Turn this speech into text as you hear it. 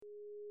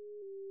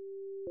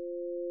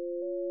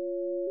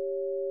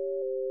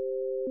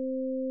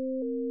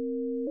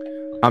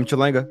I'm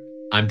Chalanga,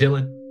 I'm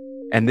Dylan.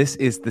 and this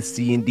is the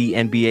C&D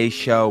NBA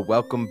show.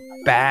 Welcome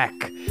back.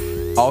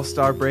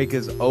 All-Star break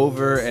is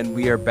over, and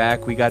we are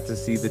back. We got to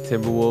see the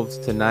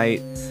Timberwolves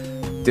tonight.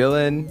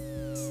 Dylan,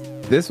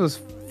 this was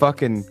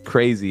fucking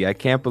crazy. I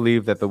can't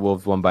believe that the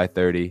Wolves won by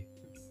 30.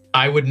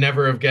 I would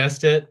never have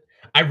guessed it.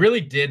 I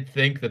really did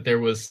think that there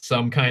was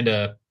some kind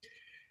of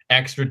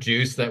extra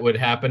juice that would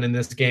happen in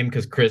this game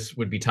because Chris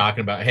would be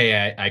talking about,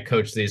 hey, I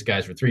coached these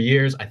guys for 3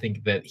 years. I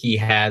think that he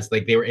has,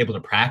 like, they were able to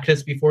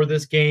practice before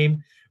this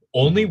game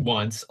only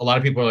once. A lot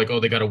of people are like, oh,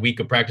 they got a week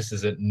of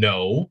practices.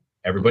 No,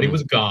 everybody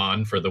was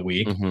gone for the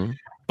week.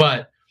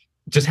 But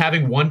just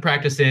having one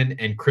practice in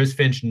and Chris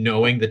Finch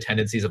knowing the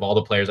tendencies of all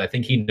the players, I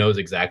think he knows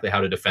exactly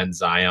how to defend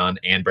Zion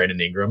and Brandon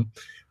Ingram.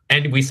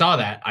 And we saw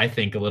that, I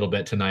think, a little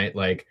bit tonight.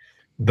 Like,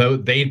 though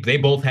they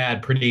both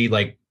had pretty,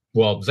 like,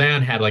 well,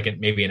 Zion had like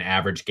maybe an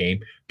average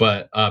game,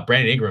 but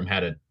Brandon Ingram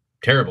had a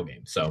terrible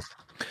game. So,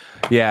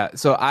 yeah.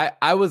 So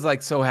I was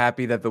like so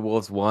happy that the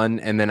Wolves won,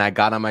 and then I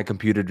got on my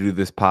computer to do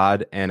this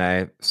pod, and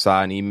I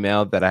saw an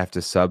email that I have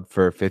to sub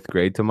for 5th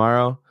grade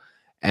tomorrow,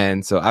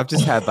 and so I've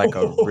just had like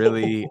a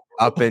really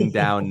up and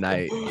down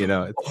night. You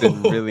know, it's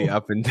been really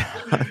up and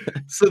down.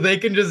 So they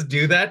can just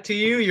do that to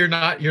you? You're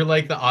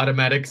like the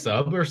automatic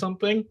sub or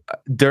something?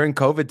 During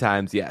COVID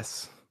times,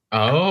 yes.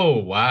 Oh,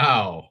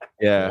 wow.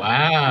 Yeah.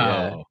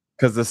 Wow.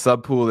 Because the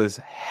sub pool is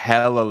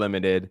hella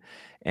limited,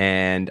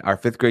 and our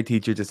 5th grade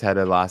teacher just had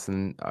a loss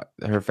in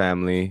her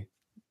family.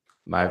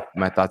 My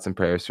thoughts and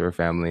prayers to her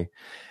family.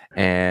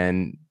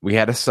 And we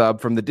had a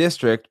sub from the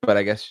district, but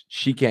I guess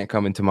she can't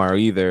come in tomorrow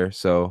either,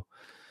 so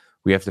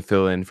we have to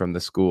fill in from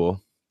the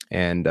school.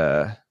 And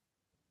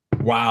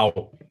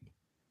wow.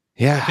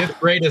 Yeah. 5th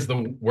grade is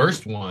the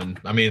worst one.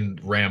 I mean,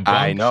 rambunctious,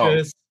 I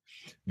know.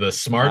 The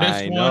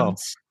smartest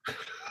ones.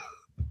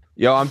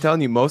 Yo, I'm telling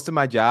you, most of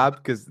my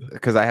job,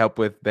 because I help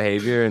with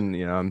behavior and,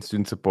 you know, I'm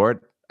student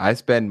support, I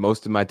spend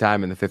most of my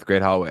time in the 5th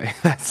grade hallway.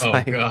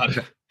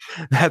 God.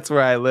 That's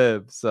where I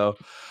live. So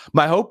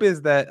my hope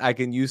is that I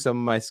can use some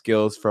of my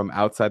skills from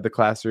outside the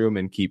classroom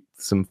and keep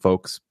some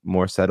folks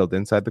more settled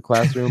inside the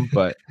classroom.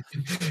 But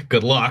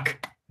good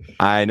luck.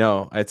 I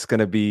know it's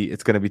gonna be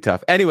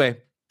tough. Anyway,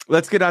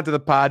 let's get on to the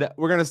pod.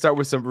 We're gonna start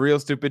with some real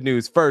stupid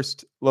news.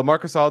 First,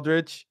 LaMarcus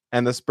Aldridge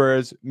and the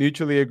Spurs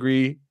mutually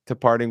agree to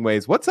parting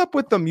ways. What's up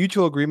with the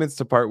mutual agreements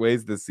to part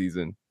ways this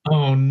season?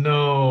 Oh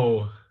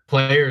no.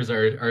 Players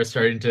are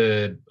starting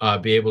to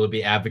be able to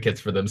be advocates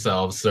for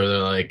themselves. So they're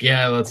like,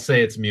 yeah, let's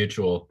say it's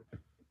mutual.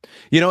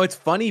 You know, it's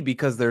funny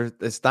because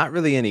there's not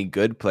really any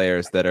good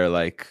players that are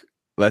like,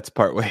 let's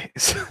part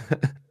ways.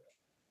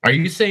 Are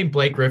you saying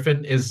Blake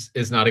Griffin is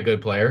not a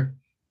good player?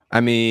 I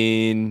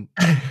mean,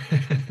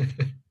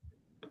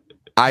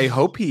 I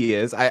hope he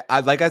is. I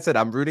like I said,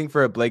 I'm rooting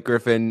for a Blake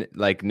Griffin,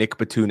 like Nick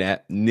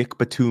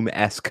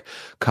Batum-esque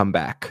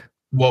comeback.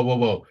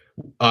 Whoa.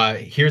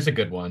 Here's a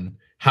good one.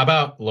 How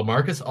about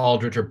LaMarcus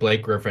Aldridge or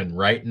Blake Griffin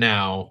right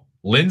now?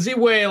 Lindsey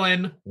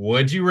Whalen,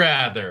 would you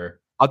rather?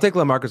 I'll take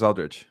LaMarcus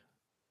Aldridge.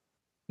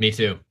 Me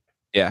too.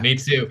 Yeah. Me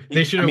too.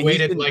 They should have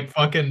waited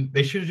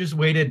they should have just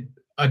waited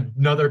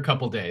another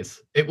couple days.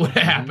 It would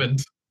have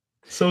happened.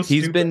 So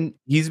stupid.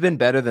 He's been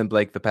better than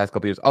Blake the past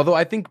couple years. Although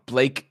I think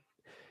Blake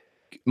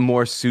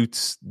more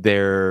suits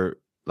their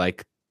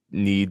like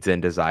needs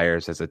and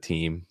desires as a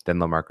team than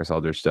LaMarcus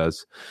Aldridge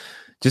does.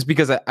 Just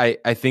because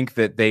I think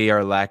that they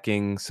are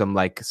lacking some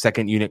like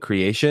second unit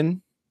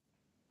creation.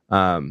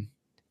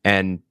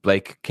 And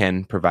Blake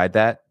can provide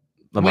that.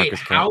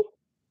 LaMarcus can't.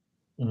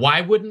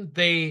 Why wouldn't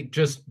they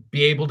just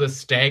be able to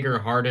stagger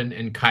Harden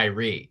and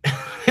Kyrie?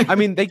 I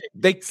mean, they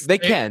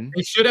can.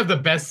 They should have the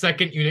best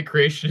second unit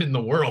creation in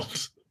the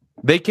world.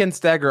 They can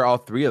stagger all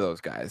three of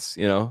those guys,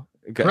 you know,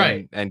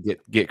 right, and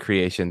get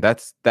creation.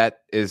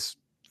 That is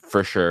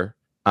for sure.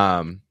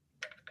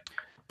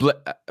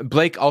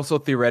 Blake also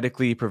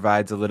theoretically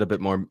provides a little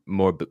bit more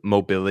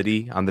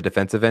mobility on the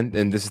defensive end,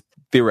 and this is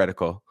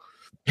theoretical.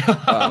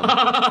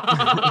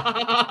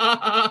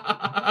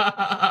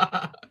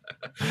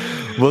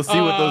 We'll see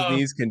what those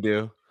knees can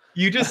do.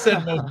 You just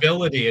said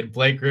mobility and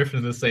Blake Griffin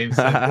in the same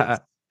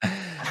sentence.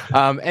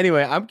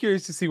 Anyway, I'm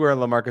curious to see where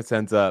LaMarcus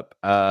ends up.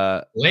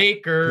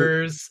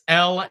 Lakers,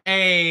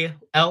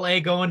 LA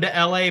going to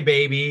LA,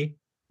 baby.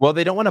 Well,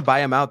 they don't want to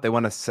buy him out. They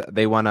want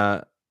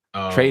to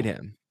trade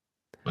him.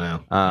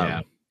 Wow.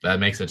 Yeah, that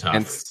makes it tough.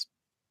 And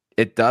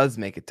it does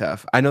make it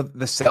tough. I know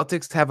the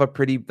Celtics have a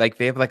pretty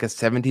they have like a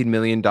 $17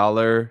 million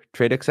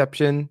trade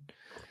exception.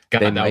 God,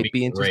 they might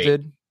be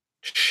interested. Great.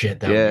 Shit,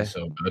 that would be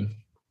so good.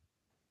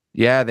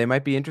 Yeah, they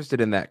might be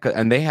interested in that.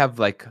 And they have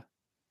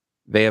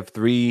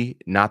 3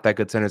 not that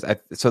good centers.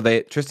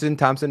 Tristan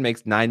Thompson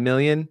makes $9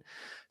 million.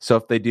 So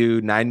if they do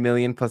 $9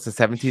 million plus the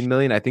 $17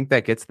 million, I think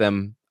that gets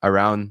them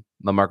around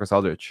LaMarcus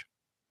Aldridge.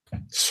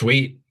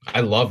 Sweet,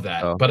 I love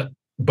that. So.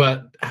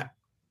 But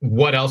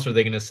what else are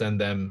they going to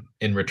send them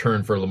in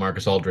return for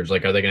LaMarcus Aldridge?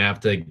 Like, are they going to have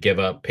to give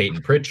up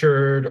Peyton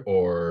Pritchard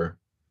or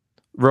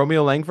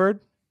Romeo Langford?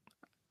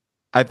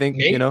 I think,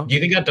 maybe. You know. Do you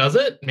think that does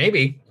it?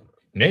 Maybe.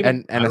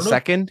 And a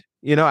second.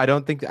 You know, I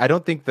don't think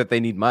that they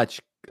need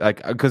much.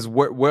 Like, because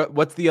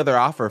what's the other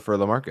offer for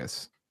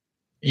LaMarcus?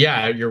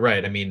 Yeah, you're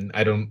right. I mean,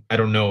 I don't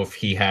know if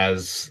he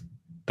has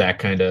that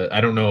kind of.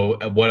 I don't know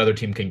what other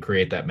team can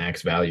create that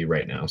max value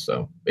right now.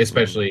 So,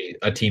 especially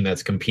a team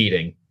that's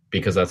competing,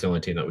 because that's the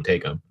only team that would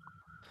take him.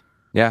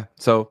 Yeah.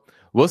 So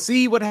we'll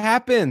see what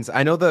happens.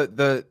 I know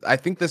I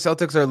think the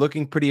Celtics are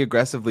looking pretty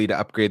aggressively to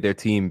upgrade their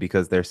team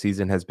because their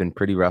season has been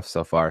pretty rough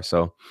so far.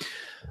 So,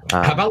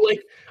 how about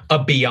like a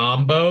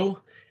Biyombo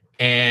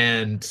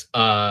and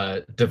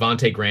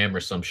Devonte Graham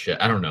or some shit?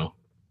 I don't know.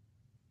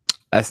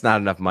 That's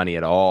not enough money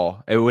at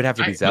all. It would have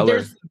to be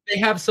Zeller. They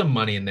have some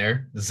money in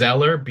there.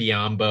 Zeller,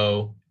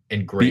 Biyombo,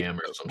 and Graham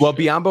or some shit.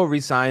 Biyombo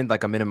re-signed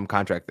like a minimum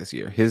contract this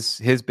year. His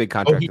big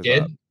contract. Oh, he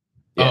did?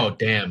 Yeah. Oh,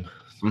 damn.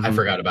 Mm-hmm. I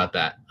forgot about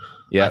that.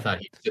 Yeah. I thought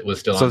he was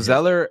still so on.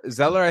 So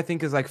Zeller, I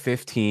think, is like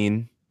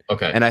 15.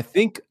 Okay. And I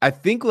think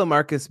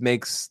LaMarcus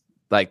makes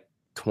like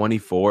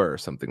 24 or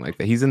something like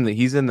that. He's in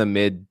the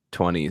mid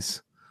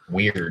 20s.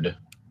 Weird.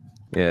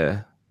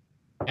 Yeah.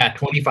 At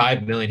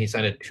 25 million, he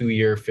signed a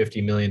 2-year,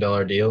 $50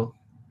 million deal.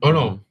 Oh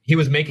no, he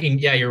was making.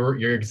 Yeah,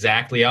 you're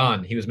exactly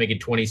on. He was making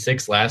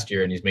 26 last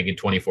year, and he's making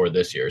 24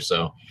 this year.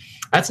 So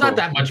that's not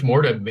that much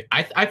more to.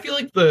 I feel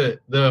like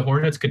the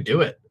Hornets could do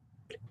it.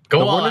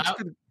 Go all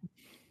out.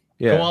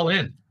 Go all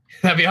in.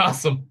 That'd be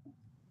awesome.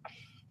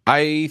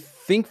 I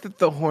think that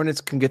the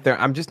Hornets can get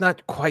there. I'm just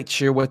not quite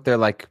sure what their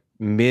like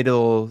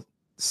middle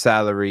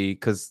salary,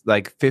 because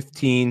like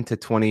 15 to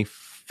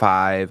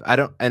 25. I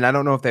don't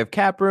know if they have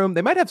cap room.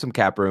 They might have some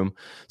cap room,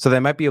 so they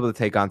might be able to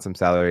take on some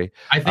salary.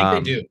 I think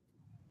they do.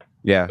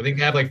 Yeah, I think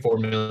they have like $4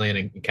 million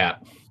in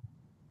cap.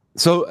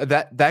 So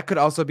that could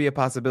also be a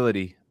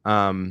possibility.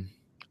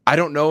 I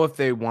don't know if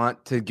they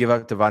want to give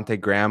up Devonte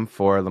Graham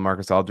for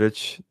LaMarcus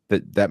Aldridge.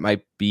 That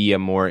might be a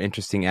more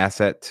interesting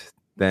asset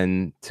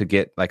than to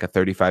get like a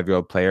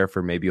 35-year-old player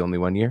for maybe only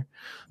 1 year.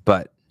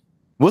 But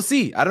we'll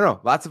see. I don't know.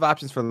 Lots of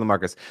options for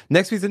LaMarcus.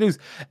 Next piece of news: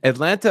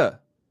 Atlanta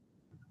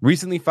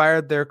recently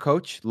fired their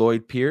coach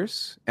Lloyd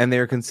Pierce, and they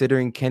are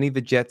considering Kenny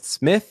the Jet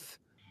Smith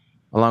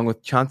along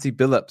with Chauncey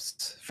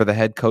Billups for the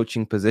head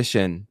coaching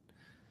position.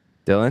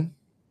 Dylan?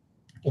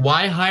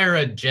 Why hire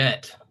a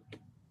Jet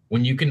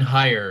when you can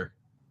hire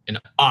an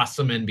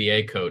awesome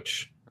NBA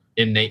coach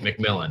in Nate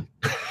McMillan?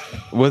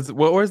 What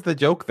was the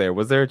joke there?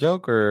 Was there a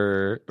joke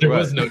or there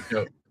was no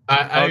joke?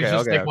 I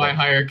was just why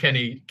hire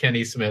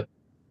Kenny Smith?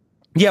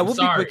 Yeah, we'll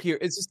be quick here.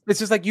 It's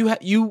just like you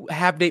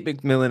have Nate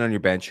McMillan on your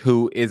bench,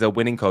 who is a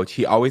winning coach.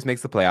 He always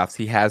makes the playoffs.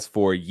 He has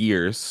for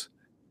years.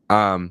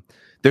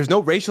 There's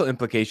no racial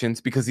implications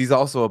because he's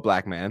also a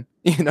black man.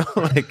 You know,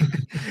 like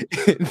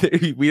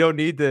we don't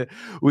need to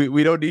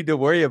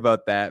worry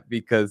about that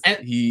because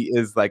he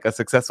is like a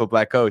successful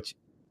black coach.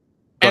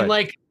 And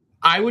like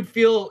I would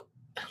feel,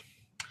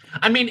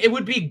 I mean, it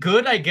would be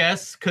good, I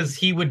guess, because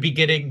he would be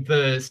getting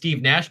the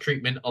Steve Nash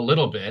treatment a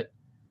little bit,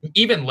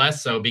 even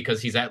less so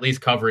because he's at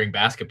least covering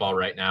basketball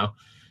right now,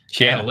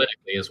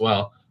 analytically as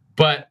well.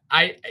 But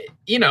I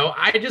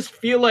just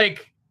feel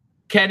like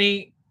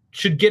Kenny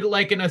should get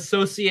like an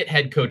associate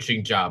head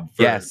coaching job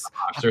for the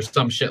Hawks or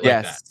some shit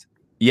like that.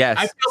 Yes.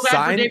 I feel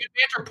bad for David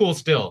Vanderpool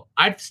still.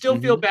 I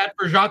still feel bad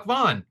for Jacques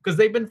Vaughn because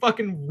they've been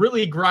fucking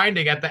really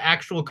grinding at the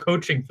actual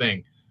coaching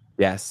thing.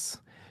 Yes.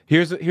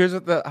 Here's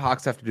what the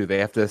Hawks have to do. They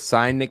have to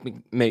sign Nate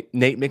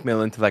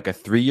McMillan to like a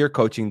 3-year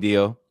coaching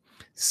deal,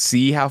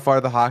 see how far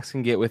the Hawks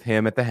can get with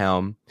him at the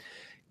helm,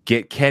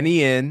 get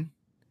Kenny in,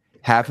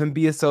 have him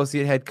be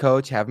associate head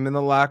coach, have him in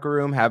the locker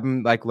room, have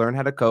him like learn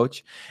how to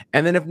coach.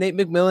 And then if Nate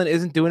McMillan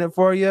isn't doing it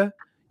for you,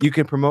 you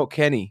can promote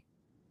Kenny.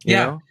 You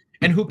know?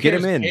 And who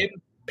cares? Get him in.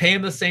 Pay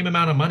him the same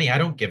amount of money. I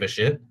don't give a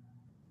shit.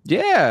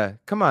 Yeah.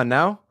 Come on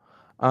now.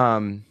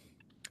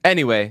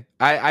 Anyway,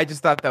 I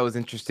just thought that was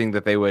interesting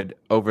that they would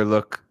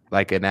overlook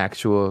like an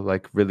actual,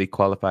 like really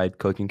qualified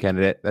coaching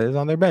candidate that is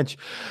on their bench.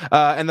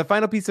 And the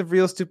final piece of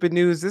real stupid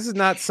news, this is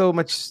not so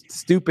much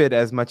stupid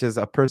as much as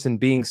a person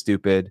being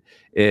stupid,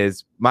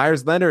 is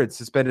Myers Leonard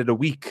suspended a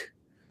week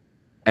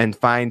and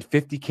fined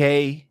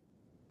 $50,000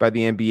 by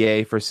the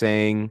NBA for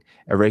saying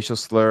a racial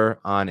slur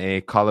on a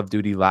Call of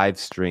Duty live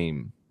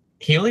stream.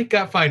 He only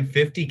got fined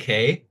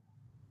 $50,000?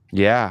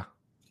 Yeah.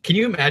 Can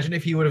you imagine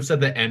if he would have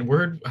said the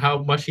N-word, how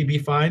much he'd be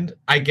fined?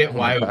 I get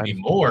why it would be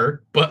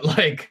more, but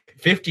like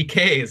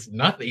 $50,000 is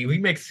nothing. He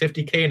makes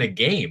 $50,000 in a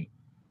game.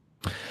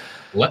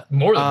 More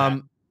than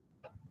that.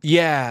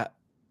 Yeah.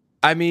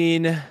 I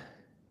mean,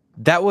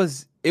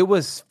 it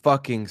was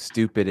fucking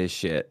stupid as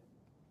shit.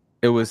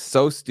 It was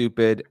so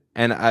stupid.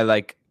 And I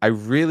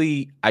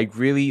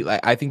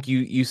think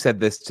you said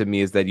this to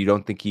me, is that you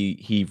don't think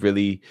he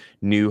really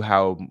knew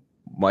how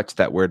much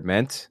that word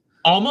meant.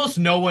 Almost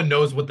no one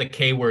knows what the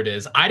K word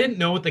is. I didn't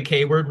know what the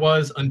K word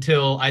was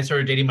until I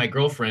started dating my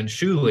girlfriend,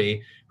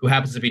 Shuli, who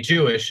happens to be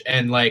Jewish.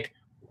 And like,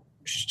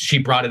 she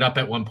brought it up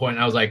at one point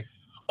and I was like,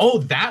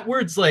 oh, that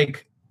word's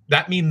like,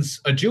 that means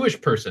a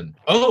Jewish person.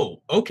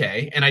 Oh,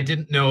 okay. And I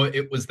didn't know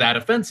it was that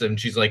offensive. And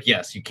she's like,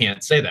 yes, you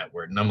can't say that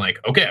word. And I'm like,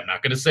 okay, I'm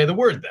not going to say the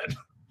word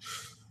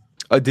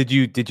then. Did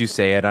you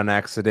say it on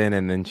accident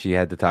and then she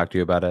had to talk to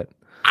you about it?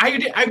 I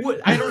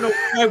don't know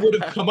where I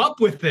would have come up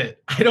with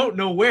it. I don't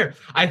know where.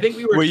 I think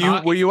we were.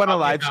 Were you on a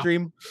live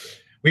stream?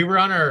 We were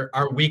on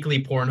our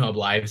weekly Pornhub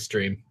live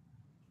stream.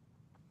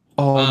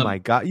 Oh my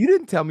God. You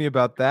didn't tell me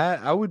about that.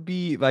 I would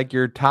be like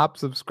your top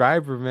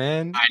subscriber,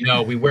 man. I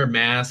know. We wear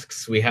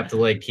masks. We have to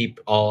like keep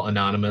all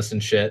anonymous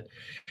and shit.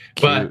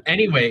 Cute. But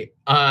anyway,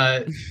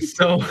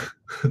 so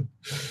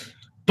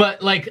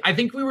but like I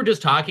think we were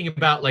just talking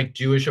about like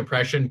Jewish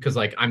oppression because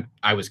like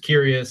I was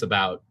curious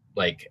about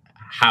like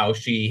how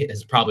she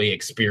has probably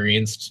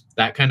experienced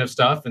that kind of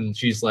stuff. And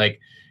she's like,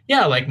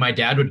 yeah, like my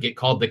dad would get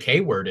called the K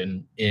word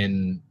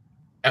in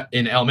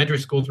elementary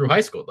school through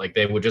high school. Like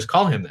they would just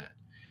call him that.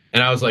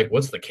 And I was like,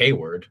 what's the K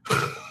word?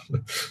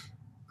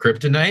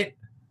 Kryptonite?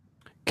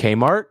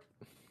 Kmart?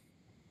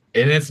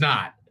 And it's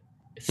not.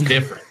 It's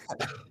different.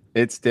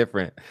 It's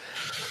different.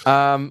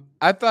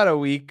 I thought a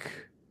week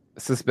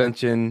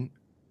suspension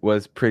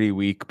was pretty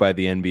weak by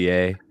the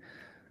NBA.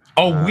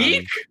 A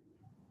week?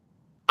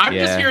 I'm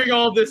just hearing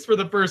all of this for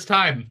the first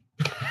time.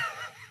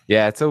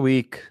 Yeah, it's a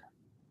week.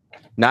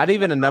 Not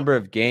even a number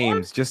of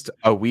games, just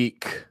a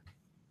week.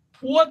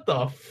 What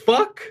the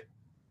fuck?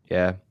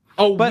 Yeah.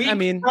 Week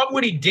from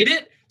when he did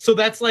it? So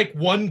that's like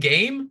one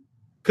game?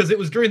 Because it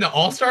was during the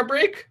All-Star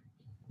break?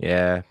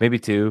 Yeah, maybe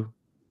two.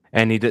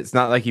 And it's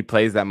not like he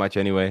plays that much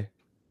anyway.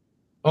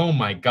 Oh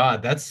my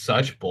God, that's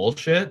such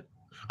bullshit.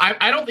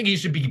 I don't think he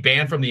should be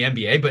banned from the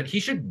NBA, but he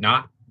should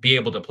not be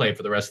able to play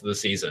for the rest of the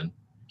season.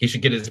 He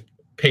should get his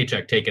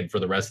paycheck taken for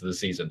the rest of the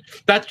season.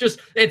 That's just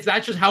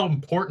how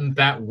important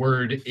that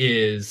word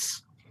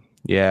is.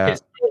 Yeah.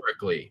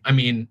 Historically. I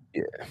mean,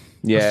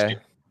 yeah.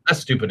 That's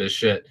stupid as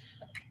shit.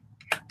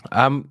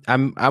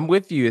 I'm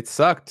with you. It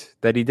sucked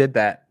that he did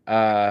that.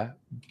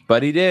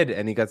 But he did,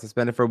 and he got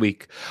suspended for a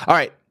week. All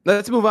right,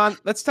 let's move on.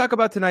 Let's talk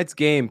about tonight's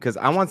game because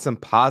I want some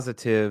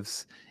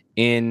positives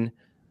in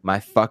my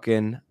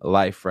fucking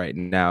life right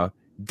now.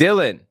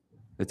 Dylan,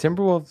 the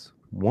Timberwolves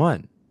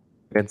won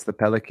against the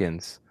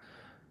Pelicans.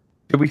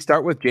 Should we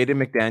start with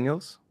Jaden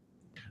McDaniels?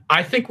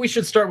 I think we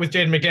should start with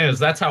Jaden McDaniels.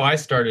 That's how I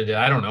started it.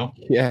 I don't know.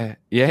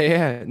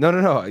 Yeah.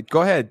 No.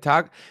 Go ahead.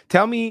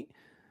 Tell me.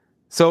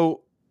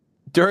 So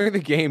during the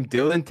game,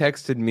 Dylan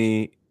texted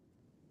me,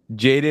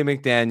 Jaden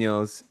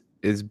McDaniels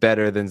is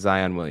better than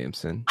Zion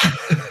Williamson.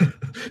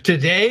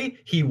 Today,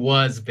 he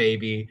was,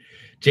 baby.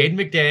 Jaden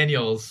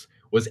McDaniels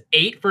was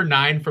 8 for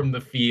 9 from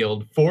the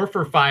field, 4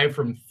 for 5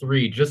 from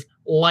 3, just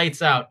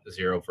lights out,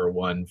 0 for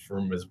 1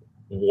 from his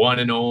one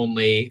and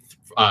only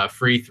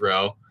free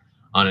throw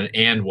on an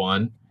and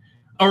one.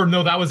 Or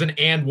no, that was an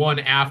and one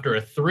after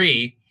a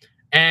 3.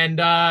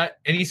 And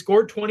he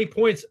scored 20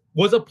 points,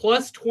 was a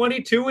plus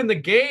 22 in the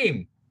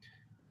game.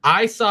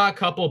 I saw a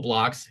couple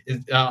blocks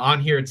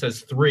on here. It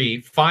says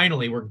 3.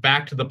 Finally, we're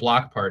back to the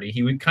block party.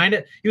 He was kind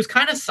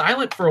of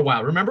silent for a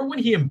while. Remember when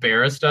he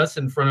embarrassed us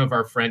in front of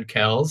our friend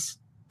Kels?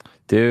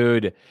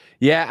 Dude,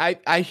 yeah,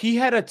 he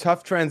had a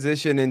tough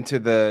transition into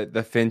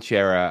the Finch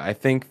era. I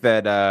think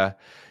that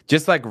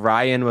just like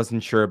Ryan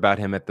wasn't sure about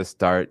him at the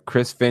start,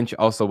 Chris Finch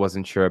also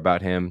wasn't sure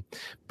about him.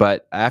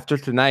 But after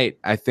tonight,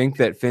 I think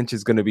that Finch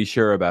is going to be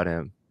sure about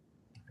him.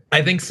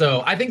 I think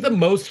so. I think the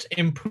most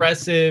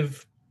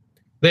impressive,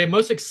 the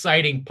most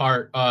exciting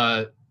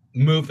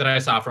move that I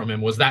saw from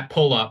him was that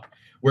pull up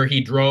where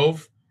he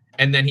drove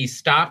and then he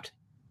stopped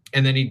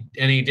and then he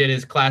did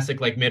his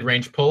classic like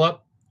mid-range pull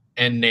up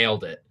and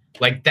nailed it.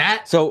 Like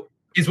that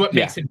is what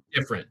makes him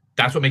different.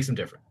 That's what makes him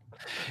different.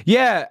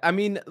 Yeah, I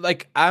mean,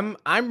 like I'm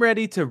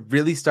ready to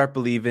really start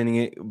believing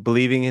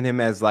in him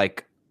as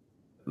like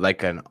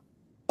an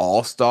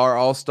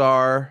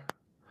all-star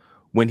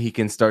when he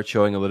can start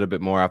showing a little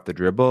bit more off the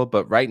dribble.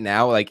 But right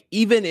now, like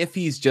even if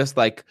he's just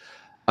like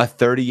a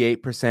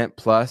 38%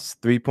 plus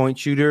 3-point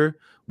shooter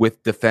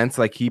with defense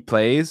like he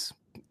plays,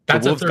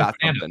 that's the Wolves a third got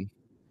banana. something.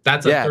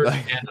 That's a third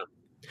banana.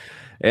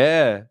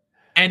 Yeah.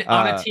 And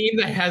on a team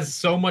that has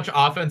so much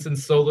offense and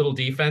so little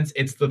defense,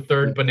 it's the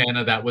third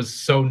banana that was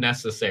so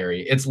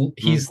necessary.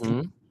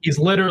 He's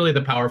literally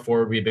the power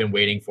forward we've been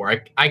waiting for.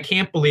 I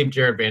can't believe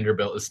Jared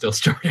Vanderbilt is still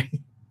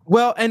starting.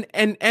 Well, and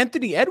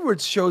Anthony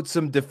Edwards showed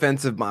some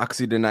defensive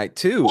moxie tonight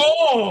too.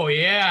 Oh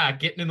yeah,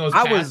 getting in those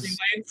passing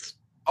lanes.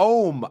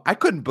 Oh, I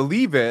couldn't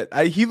believe it.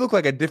 He looked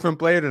like a different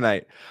player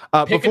tonight.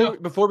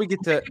 Before we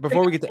get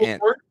to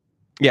Ant.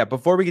 Yeah,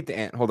 before we get to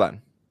Ant, hold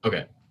on.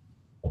 Okay.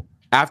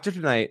 After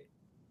tonight,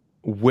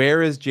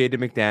 where is Jaden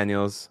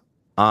McDaniels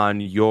on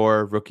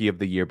your Rookie of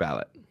the Year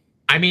ballot?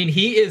 I mean,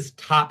 he is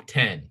top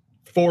 10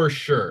 for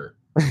sure.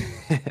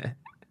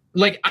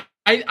 Like,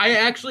 I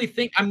actually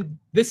think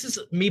this is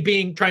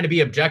me trying to be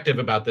objective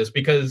about this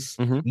because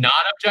not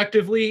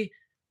objectively,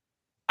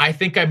 I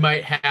think I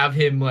might have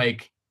him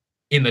like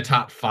in the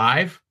top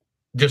 5,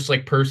 just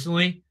like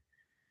personally.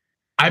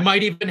 I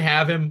might even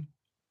have him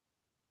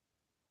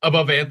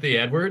above Anthony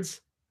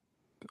Edwards.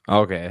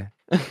 Okay.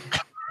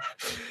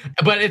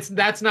 But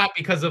that's not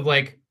because of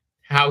like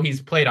how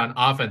he's played on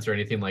offense or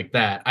anything like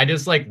that. I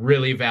just like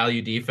really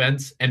value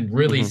defense and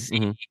really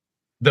see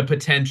the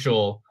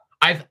potential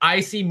I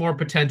see more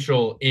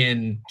potential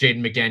in Jaden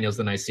McDaniels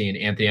than I see in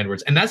Anthony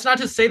Edwards. And that's not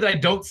to say that I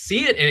don't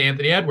see it in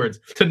Anthony Edwards.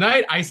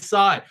 Tonight, I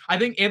saw it. I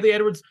think Anthony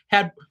Edwards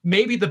had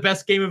maybe the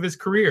best game of his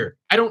career.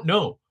 I don't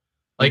know.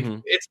 Like,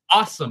 It's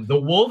awesome. The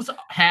Wolves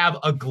have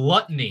a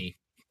gluttony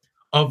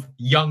of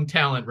young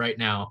talent right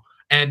now.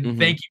 And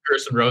thank you,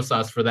 Gerson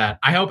Rosas, for that.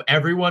 I hope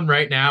everyone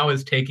right now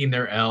is taking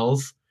their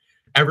L's.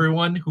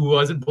 Everyone who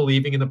wasn't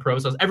believing in the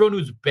process, everyone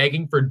who's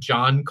begging for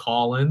John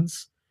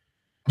Collins,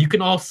 you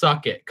can all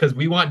suck it because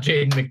we want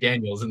Jaden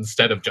McDaniels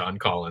instead of John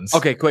Collins.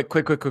 Okay,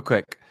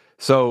 quick.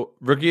 So,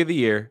 Rookie of the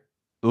Year,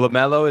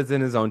 LaMelo is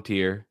in his own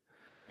tier.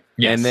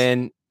 Yes. And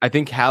then I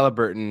think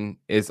Halliburton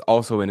is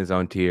also in his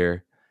own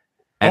tier.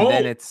 And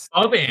then it's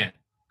Ant.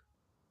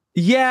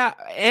 Yeah,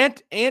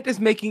 Ant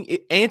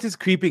is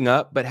creeping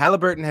up, but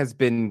Halliburton has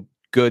been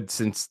good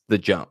since the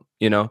jump,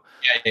 you know?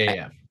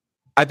 Yeah.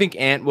 I think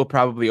Ant will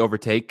probably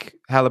overtake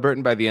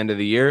Halliburton by the end of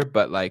the year,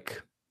 but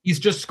like he's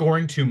just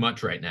scoring too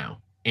much right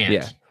now.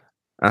 Ant.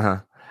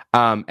 Yeah.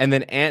 And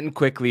then Ant and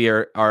Quickly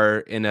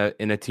are in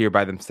a tier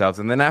by themselves.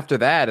 And then after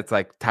that, it's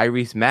like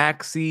Tyrese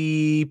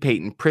Maxey,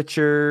 Peyton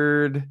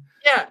Pritchard.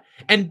 Yeah,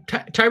 and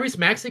Tyrese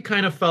Maxey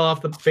kind of fell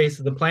off the face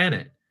of the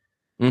planet.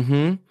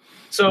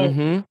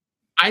 So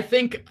I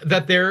think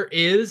that there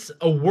is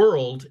a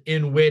world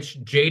in which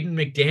Jaden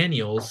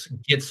McDaniels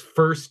gets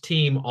first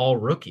team all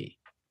rookie.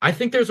 I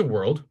think there's a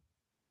world.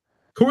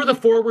 Who are the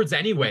forwards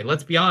anyway?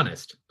 Let's be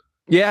honest.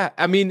 Yeah,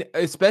 I mean,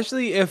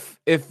 especially if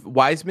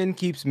Wiseman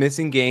keeps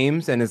missing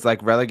games and is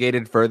like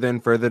relegated further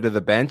and further to the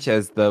bench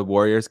as the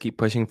Warriors keep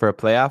pushing for a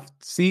playoff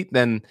seat,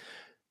 then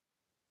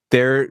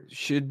there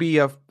should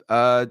be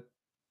I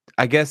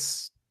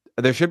guess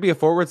there should be a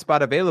forward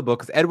spot available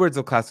because Edwards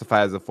will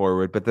classify as a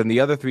forward, but then the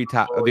other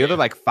other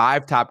like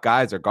 5 top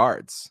guys are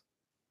guards.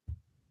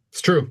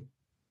 It's true.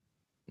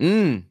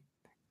 And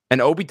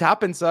Obi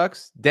Toppin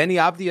sucks. Denny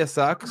Avdia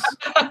sucks.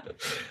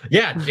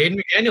 Yeah, Jaden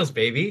McDaniels,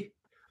 baby.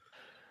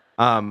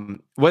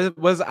 What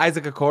was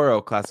Isaac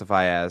Okoro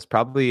classify as?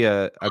 Probably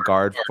a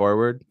guard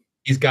forward.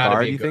 He's got to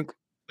be. You think?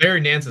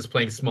 Larry Nance is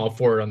playing small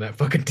forward on that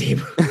fucking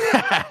team.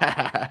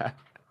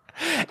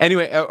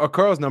 Anyway,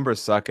 Okoro's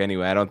numbers suck.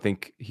 Anyway, I don't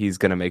think he's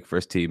gonna make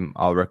first team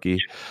all rookie.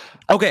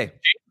 Okay,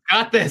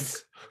 got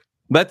this.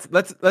 Let's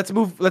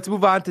move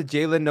on to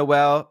Jalen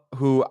Noel,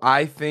 who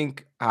I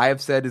think I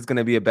have said is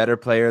gonna be a better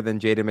player than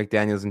Jaden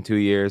McDaniels in 2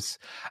 years.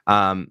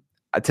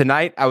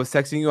 Tonight I was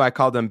texting you. I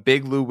called him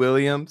Big Lou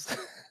Williams.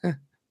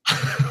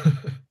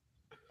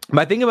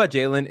 My thing about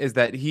Jalen is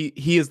that he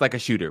is like a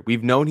shooter.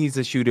 We've known he's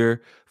a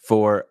shooter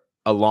for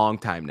a long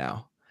time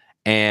now.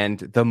 And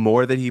the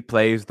more that he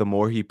plays, the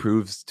more he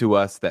proves to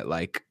us that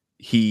like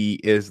he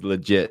is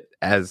legit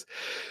as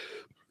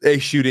a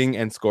shooting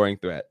and scoring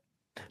threat.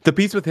 The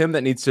piece with him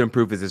that needs to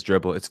improve is his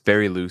dribble. It's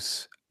very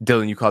loose.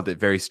 Dylan, you called it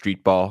very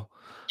street ball.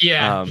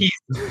 Yeah,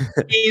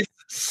 he's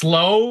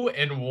slow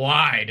and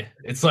wide.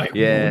 It's like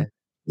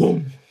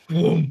boom.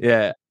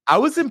 Yeah. I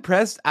was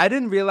impressed. I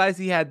didn't realize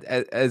he had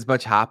as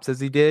much hops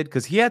as he did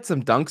because he had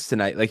some dunks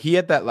tonight. Like he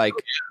had that like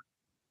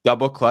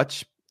double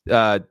clutch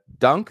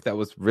dunk that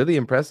was really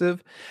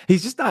impressive.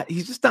 He's just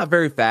not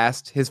very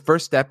fast. His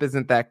first step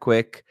isn't that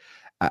quick.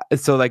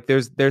 So like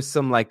there's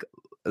some like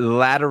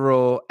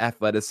lateral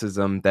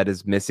athleticism that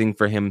is missing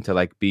for him to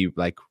like be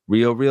like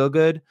real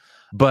good.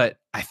 But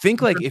I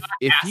think like if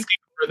he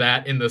for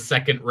that in the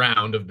second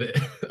round of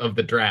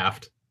the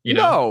draft. You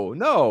know?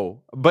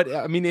 No. But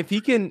I mean, if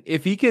he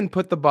can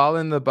put the ball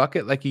in the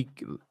bucket like he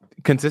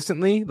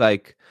consistently,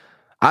 like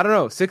I don't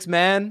know,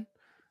 6-man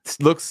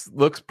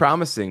looks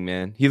promising,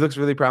 man. He looks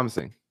really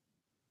promising.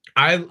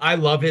 I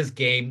love his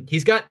game.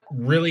 He's got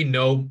really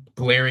no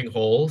glaring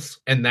holes,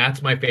 and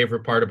that's my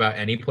favorite part about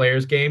any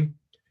player's game.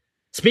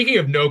 Speaking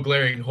of no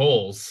glaring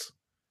holes,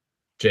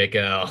 Jake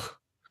L.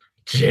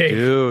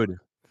 Dude.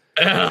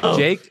 L.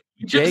 Jake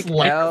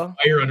L.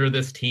 Fire under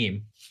this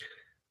team.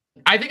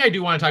 I think I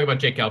do want to talk about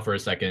Jake L for a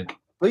second.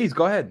 Please,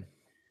 go ahead.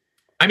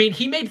 I mean,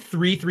 he made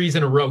 3 threes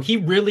in a row. He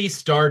really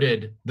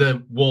started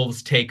the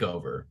Wolves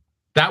takeover.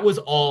 That was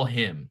all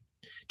him.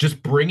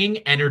 Just bringing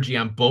energy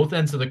on both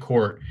ends of the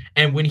court.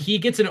 And when he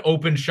gets an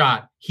open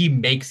shot, he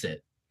makes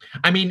it.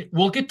 I mean,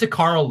 we'll get to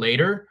Carl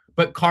later,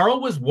 but Carl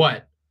was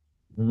what?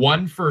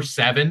 1 for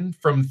 7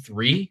 from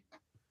 3?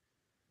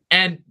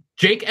 And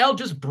Jake L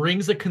just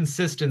brings a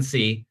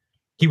consistency.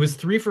 He was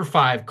 3 for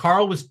 5.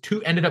 Carl was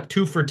ended up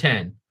 2 for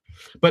 10.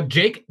 But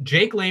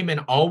Jake Layman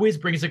always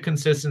brings a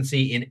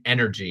consistency in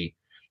energy.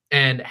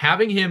 And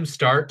having him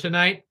start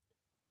tonight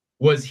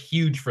was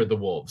huge for the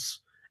Wolves.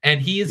 And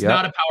he is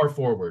not a power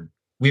forward.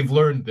 We've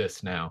learned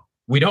this now.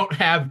 We don't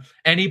have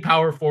any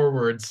power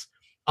forwards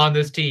on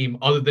this team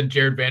other than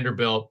Jared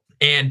Vanderbilt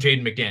and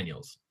Jaden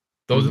McDaniels.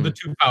 Those are the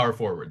 2 power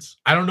forwards.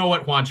 I don't know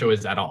what Juancho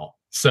is at all.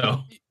 So,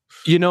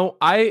 you know,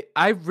 I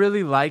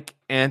really like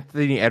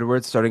Anthony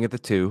Edwards starting at the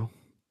 2.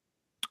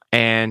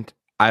 And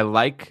I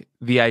like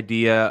the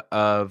idea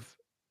of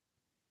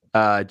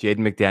Jaden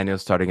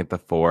McDaniels starting at the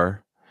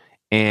 4.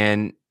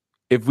 And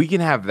if we can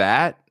have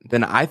that,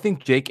 then I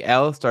think Jake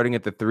L starting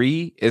at the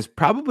 3 is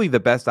probably the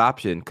best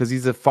option because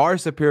he's a far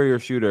superior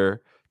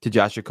shooter to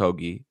Josh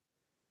Okogie.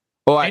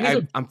 Oh,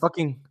 I'm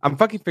fucking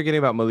forgetting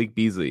about Malik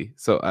Beasley.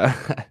 So,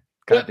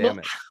 God damn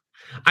it.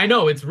 I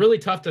know it's really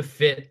tough to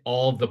fit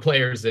all of the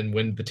players in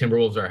when the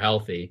Timberwolves are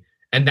healthy,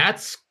 and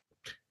that's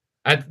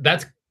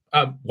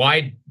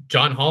why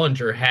John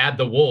Hollinger had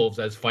the Wolves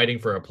as fighting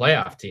for a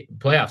playoff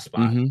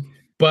spot. Mm-hmm.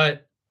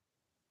 But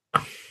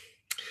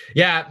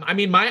yeah, I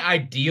mean, in my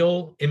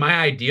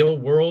ideal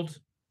world,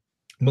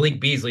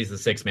 Malik Beasley's the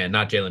sixth man,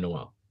 not Jalen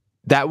Noel.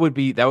 That would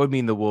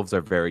mean the Wolves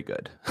are very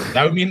good.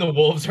 That would mean the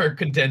Wolves are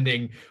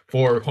contending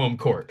for home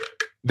court.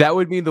 That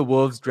would mean the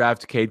Wolves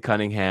draft Cade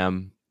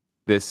Cunningham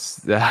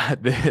this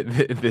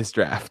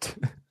draft.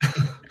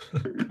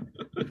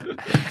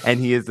 And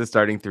he is the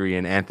starting 3,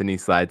 and Anthony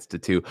slides to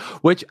 2.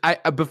 Which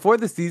before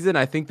the season,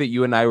 I think that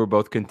you and I were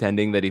both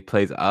contending that he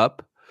plays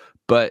up.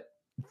 But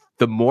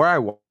the more I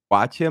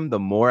watch him, the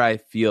more I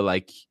feel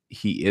like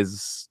he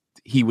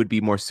would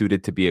be more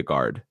suited to be a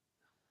guard.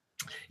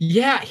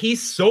 Yeah,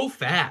 he's so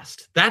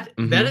fast. That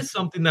is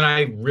something that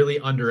I really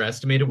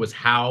underestimated, was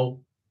how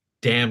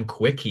damn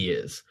quick he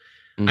is.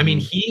 Mm-hmm. I mean,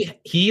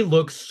 he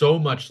looks so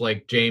much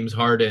like James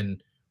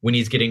Harden when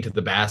he's getting to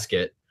the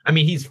basket. I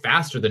mean, he's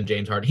faster than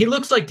James Harden. He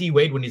looks like D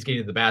Wade when he's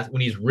getting to the basket,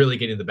 when he's really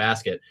getting to the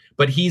basket,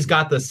 but he's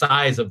got the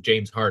size of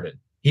James Harden.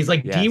 He's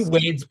like D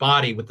Wade's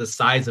body with the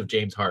size of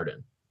James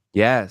Harden.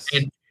 Yes.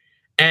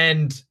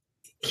 And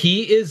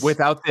he is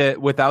without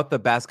the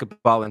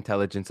basketball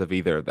intelligence of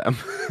either of them.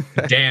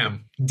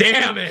 Damn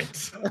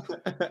it.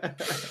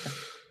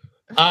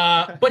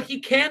 But he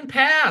can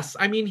pass.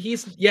 I mean,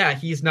 he's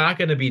not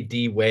going to be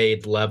D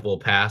Wade level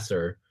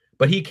passer,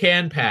 but he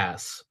can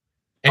pass.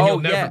 And he'll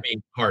never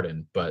be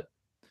Harden, but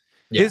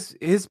yeah.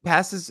 His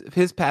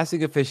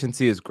passing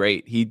efficiency is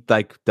great. He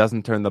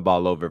doesn't turn the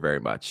ball over very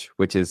much,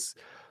 which is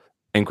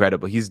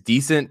incredible. He's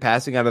decent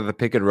passing out of the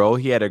pick and roll.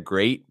 He had a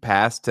great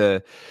pass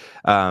to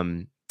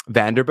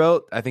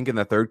Vanderbilt, I think, in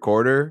the third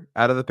quarter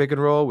out of the pick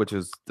and roll, which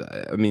was,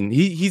 I mean,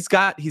 he's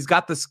got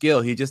the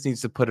skill. He just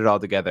needs to put it all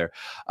together.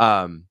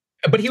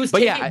 But he was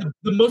taking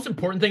the most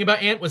important thing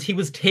about Ant was he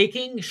was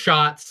taking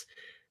shots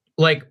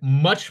like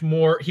much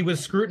more. He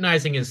was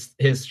scrutinizing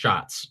his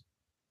shots.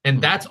 And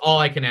that's all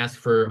I can ask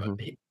for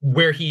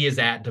where he is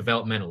at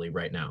developmentally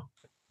right now.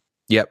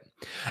 Yep.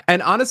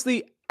 And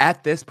honestly,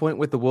 at this point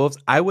with the Wolves,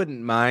 I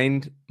wouldn't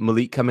mind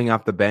Malik coming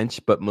off the bench,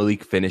 but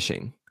Malik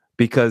finishing.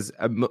 Because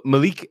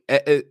Malik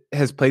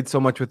has played so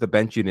much with the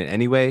bench unit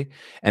anyway,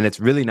 and it's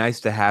really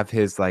nice to have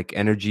his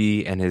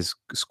energy and his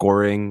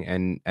scoring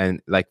and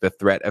the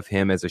threat of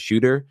him as a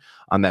shooter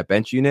on that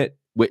bench unit,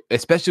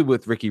 especially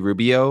with Ricky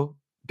Rubio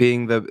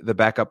being the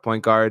backup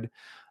point guard.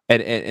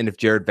 And if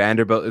Jared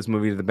Vanderbilt is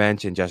moving to the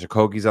bench and Josh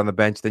Okogie's on the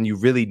bench, then you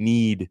really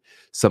need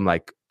some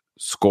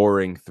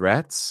scoring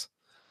threats.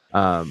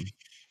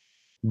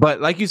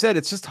 But like you said,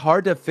 it's just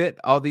hard to fit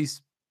all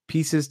these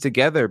pieces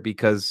together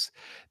because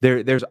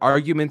there's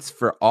arguments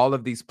for all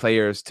of these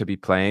players to be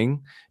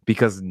playing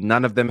because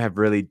none of them have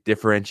really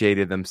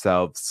differentiated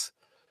themselves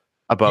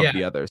above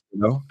the others. You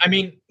know? I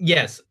mean,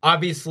 yes,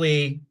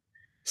 obviously,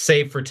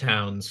 save for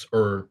Towns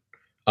or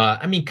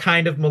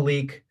kind of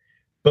Malik.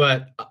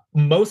 But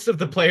most of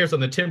the players on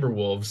the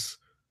Timberwolves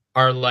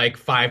are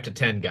 5 to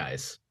 10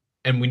 guys.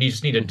 And we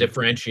just need to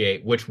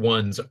differentiate which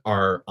ones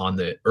are on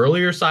the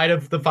earlier side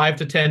of the 5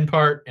 to 10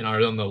 part and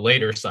are on the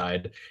later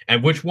side.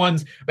 And which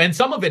ones, and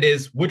some of it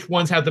is which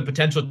ones have the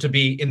potential to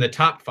be in the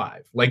top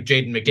 5, like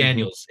Jaden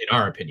McDaniels, in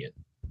our opinion.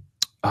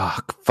 Oh,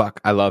 fuck.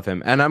 I love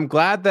him. And I'm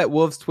glad that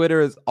Wolves Twitter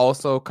is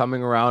also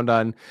coming around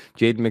on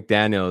Jaden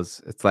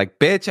McDaniels. It's like,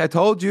 bitch, I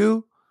told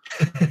you.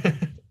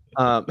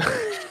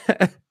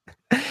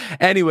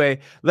 Anyway,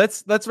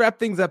 let's wrap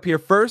things up here.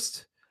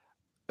 First,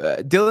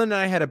 Dylan and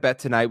I had a bet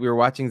tonight. We were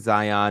watching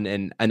Zion,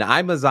 and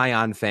I'm a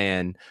Zion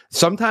fan.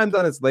 Sometimes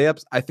on his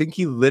layups, I think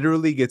he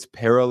literally gets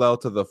parallel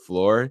to the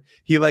floor.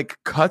 He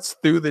cuts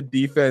through the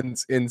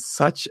defense in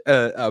such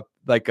a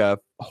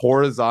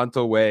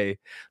horizontal way,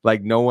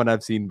 like no one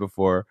I've seen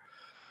before.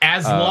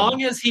 As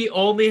long as he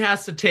only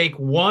has to take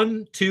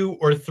 1, 2,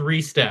 or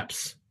 3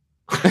 steps.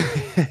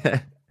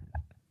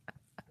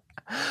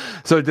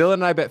 So Dylan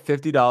and I bet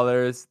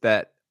 $50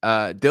 that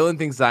Dylan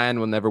thinks Zion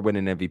will never win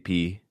an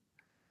MVP.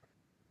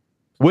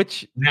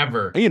 Which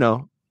never,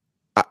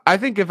 I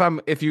think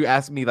if you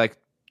ask me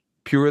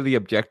purely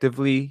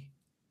objectively,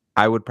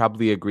 I would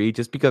probably agree.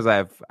 Just because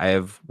I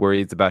have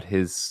worries about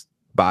his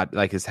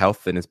body, his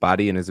health and his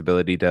body and his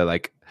ability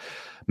to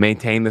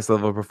maintain this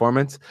level of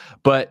performance.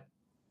 But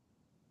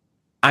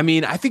I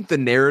mean, I think the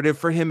narrative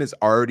for him is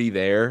already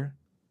there.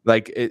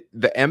 The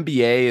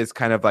NBA is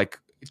kind of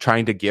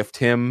trying to gift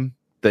him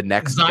the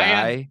next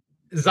guy.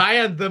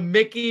 Zion, the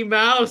Mickey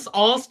Mouse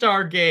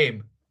All-Star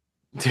game,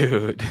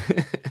 dude.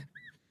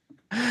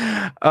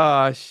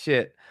 Oh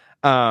shit.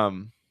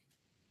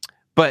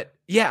 But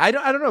yeah, I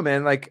don't know,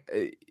 man.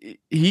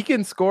 He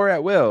can score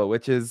at will,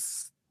 which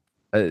is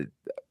a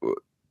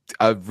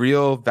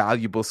real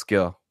valuable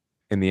skill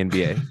in the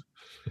NBA.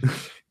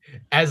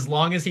 As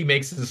long as he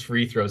makes his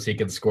free throws, he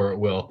can score at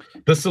will.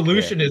 The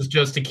solution is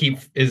just to keep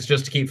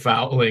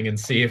fouling and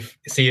see if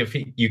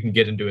you can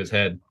get into his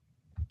head.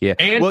 Yeah.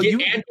 And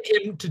and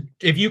him to,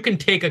 if you can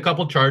take a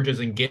couple charges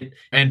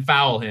and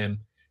foul him,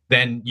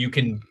 then you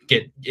can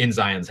get in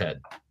Zion's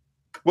head.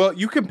 Well,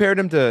 you compared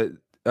him to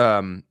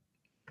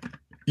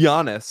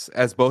Giannis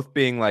as both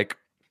being like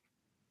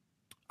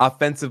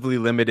offensively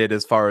limited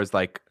as far as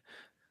like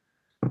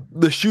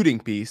the shooting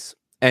piece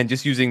and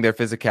just using their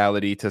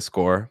physicality to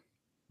score.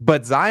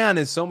 But Zion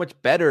is so much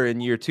better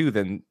in year 2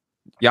 than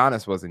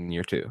Giannis was in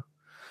year 2.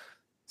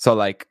 So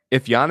like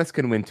if Giannis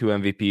can win 2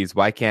 MVPs,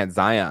 why can't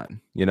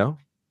Zion, you know?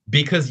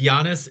 Because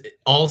Giannis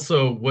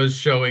also was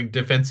showing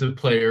defensive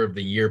player of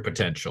the year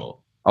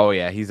potential. Oh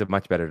yeah, he's a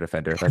much better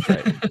defender. That's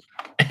right.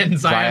 And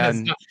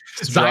Zion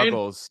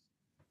struggles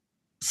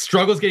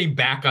getting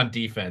back on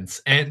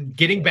defense, and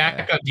getting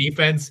back on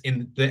defense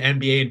in the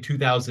NBA in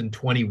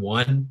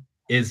 2021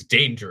 is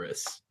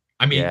dangerous.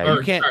 I mean,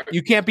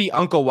 you can't be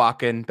Uncle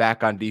walking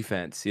back on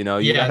defense. You know,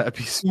 you gotta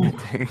be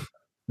sprinting.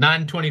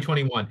 Not in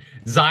 2021.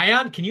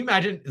 Zion, can you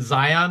imagine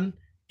Zion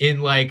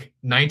in like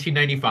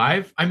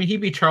 1995? I mean,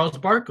 he'd be Charles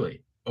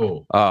Barkley.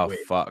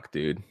 Fuck,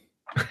 dude.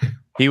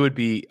 He would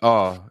be.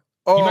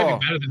 He might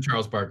be better than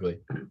Charles Barkley.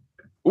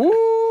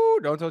 Ooh,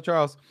 don't tell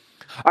Charles.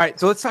 All right,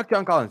 so let's talk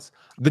John Collins.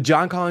 The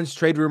John Collins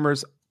trade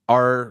rumors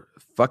are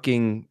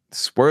fucking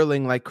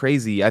swirling like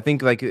crazy. I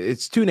think like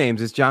it's 2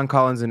 names. It's John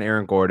Collins and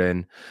Aaron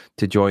Gordon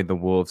to join the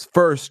Wolves.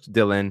 First,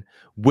 Dylan,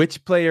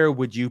 which player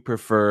would you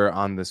prefer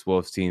on this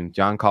Wolves team,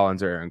 John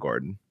Collins or Aaron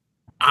Gordon?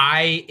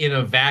 I, in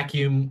a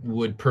vacuum,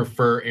 would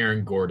prefer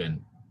Aaron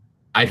Gordon.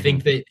 I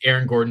think that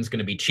Aaron Gordon's going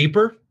to be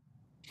cheaper.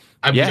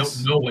 We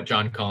don't know what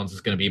John Collins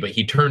is going to be, but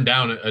he turned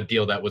down a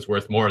deal that was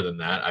worth more than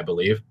that, I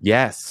believe.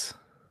 Yes.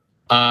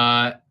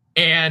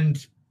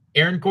 And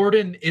Aaron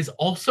Gordon is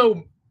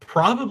also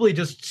probably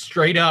just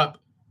straight up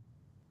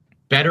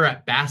better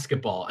at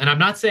basketball. And I'm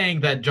not saying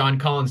that John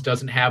Collins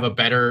doesn't have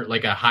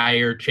a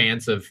higher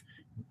chance of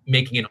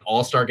making an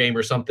all-star game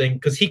or something,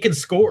 because he can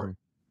score.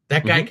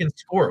 That guy can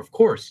score, of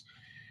course.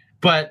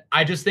 But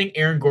I just think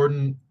Aaron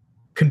Gordon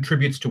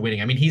contributes to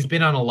winning. I mean, he's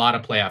been on a lot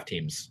of playoff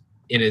teams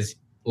in his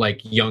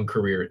young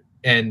career.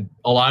 And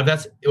a lot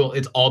of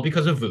it's all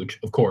because of Vooch,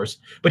 of course.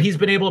 But he's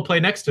been able to play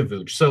next to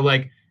Vooch. So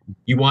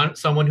you want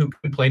someone who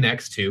can play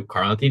next to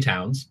Karl-Anthony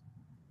Towns.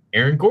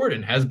 Aaron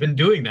Gordon has been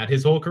doing that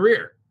his whole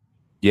career.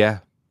 Yeah.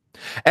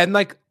 And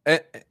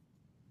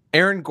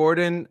Aaron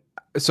Gordon,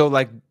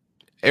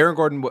 Aaron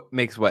Gordon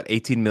makes what,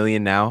 18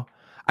 million now?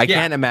 I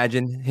can't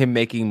imagine him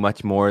making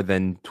much more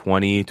than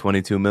 20,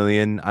 22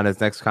 million on his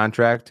next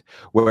contract.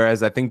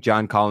 Whereas I think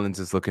John Collins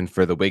is looking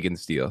for the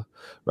Wiggins deal,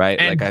 right?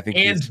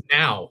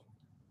 Now,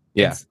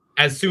 yeah,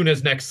 as soon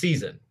as next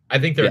season. I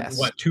think there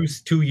are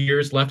 2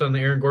 years left on the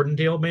Aaron Gordon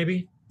deal,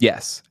 maybe.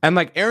 Yes,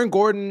 and Aaron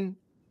Gordon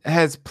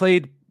has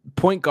played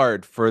point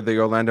guard for the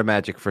Orlando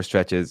Magic for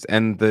stretches,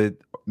 and the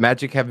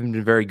Magic haven't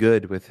been very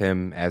good with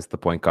him as the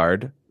point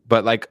guard.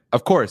 But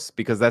of course,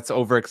 because that's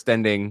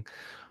overextending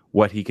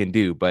what he can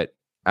do. But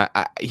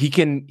he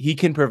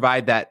can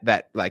provide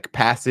that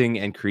passing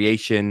and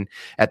creation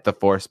at the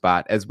 4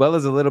 spot, as well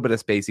as a little bit of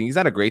spacing. He's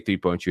not a great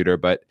 3-point shooter,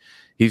 but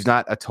he's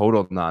not a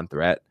total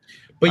non-threat.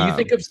 But you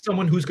think of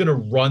someone who's going to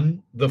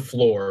run the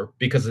floor,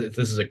 because this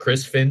is a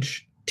Chris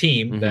Finch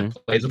team that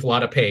plays with a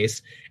lot of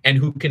pace and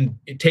who can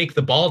take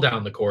the ball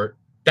down the court.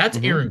 That's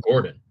Aaron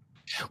Gordon.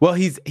 Well,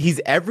 he's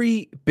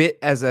every bit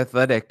as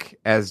athletic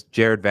as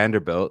Jared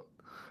Vanderbilt,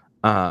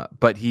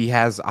 but he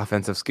has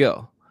offensive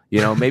skill. You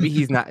know, maybe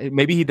he's not.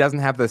 Maybe he doesn't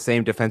have the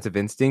same defensive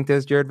instinct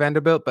as Jared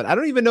Vanderbilt. But I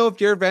don't even know if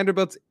Jared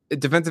Vanderbilt's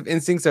defensive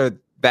instincts are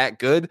that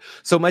good,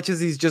 so much as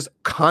he's just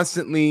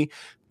constantly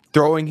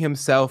throwing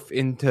himself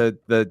into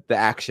the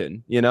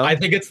action. You know, I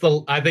think it's the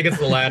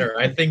latter.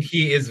 I think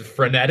he is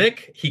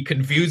frenetic. He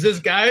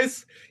confuses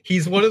guys.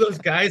 He's one of those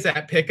guys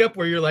at pickup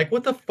where you're like,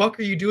 "What the fuck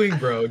are you doing,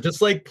 bro? Just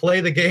play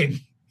the game."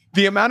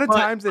 The amount of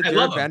times that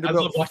Jared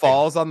Vanderbilt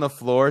falls on the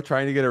floor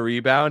trying to get a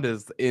rebound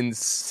is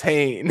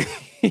insane.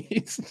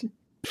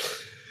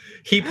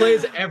 He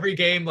plays every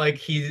game like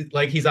he's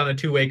on a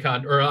 2-way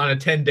or on a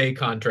 10-day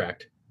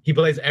contract. He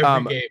plays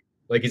every game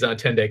like he's on a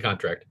 10-day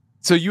contract.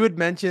 So you had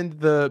mentioned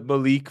the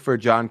Malik for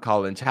John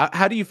Collins.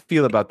 How do you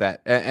feel about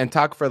that? And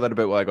talk for a little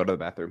bit while I go to the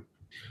bathroom.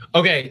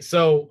 Okay,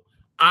 so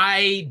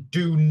I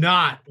do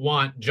not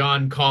want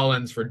John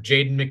Collins for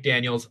Jaden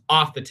McDaniels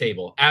off the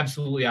table.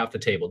 Absolutely off the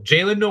table.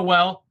 Jalen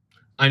Noel,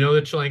 I know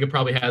that Chalanga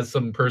probably has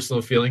some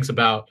personal feelings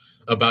about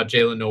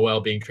Jalen Noel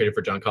being traded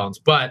for John Collins,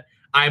 but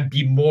I'd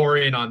be more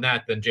in on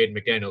that than Jaden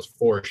McDaniels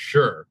for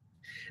sure.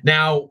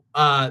 Now,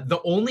 the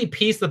only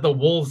piece that the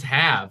Wolves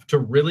have to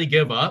really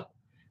give up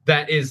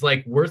that is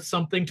worth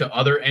something to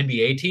other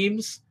NBA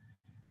teams,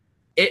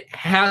 it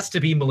has to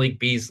be Malik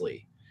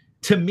Beasley.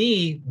 To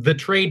me, the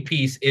trade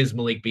piece is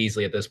Malik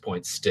Beasley at this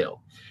point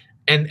still.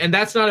 And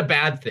that's not a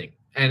bad thing.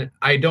 And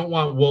I don't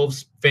want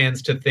Wolves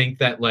fans to think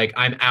that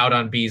I'm out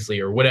on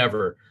Beasley or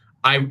whatever.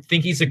 I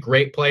think he's a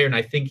great player, and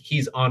I think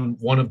he's on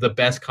one of the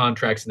best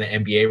contracts in the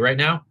NBA right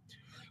now.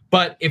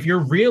 But if you're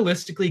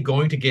realistically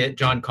going to get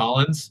John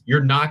Collins,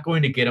 you're not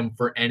going to get him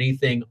for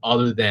anything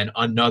other than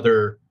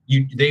another.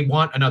 They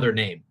want another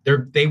name.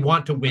 They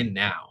want to win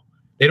now.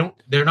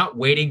 They're not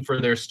waiting for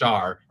their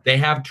star. They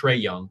have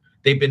Trae Young.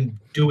 They've been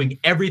doing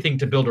everything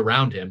to build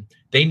around him.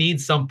 They need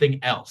something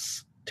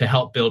else to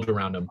help build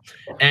around him.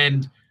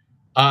 And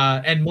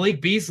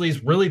Malik Beasley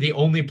is really the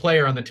only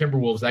player on the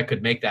Timberwolves that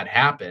could make that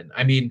happen.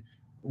 I mean,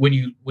 when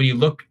you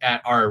look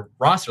at our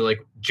roster,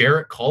 like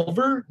Jarrett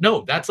Culver,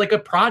 no, that's like a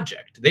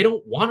project. They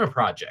don't want a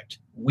project.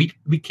 We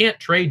can't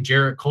trade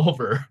Jarrett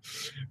Culver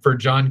for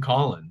John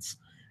Collins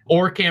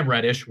or Cam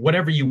Reddish,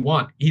 whatever you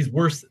want. He's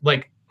worse.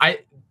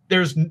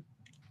 There's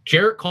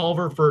Jarrett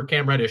Culver for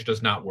Cam Reddish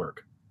does not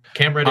work.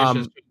 Cam Reddish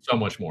is so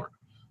much more.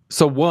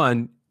 So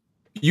one,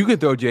 you could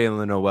throw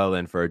Jalen Noel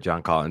in for a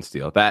John Collins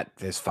deal. That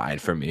is fine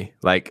for me.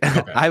 Like,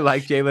 okay. I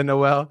like Jalen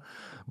Noel,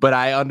 but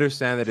I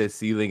understand that his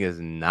ceiling is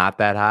not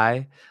that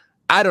high.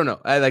 I don't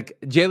know. I like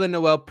Jalen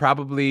Noel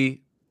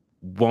probably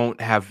won't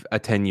have a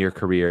 10-year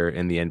career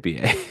in the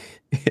NBA,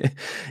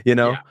 you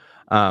know?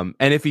 Yeah.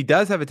 And if he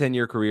does have a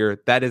 10-year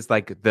career, that is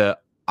like the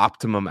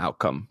optimum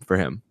outcome for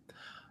him.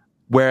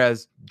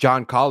 Whereas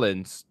John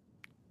Collins,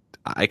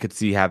 I could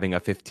see having a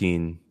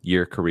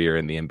 15-year career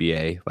in the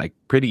NBA, like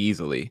pretty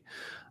easily,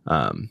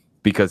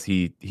 because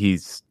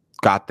he's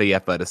got the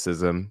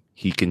athleticism,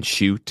 he can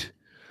shoot,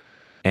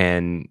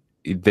 and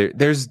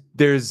there's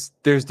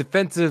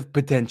defensive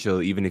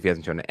potential even if he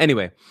hasn't shown it.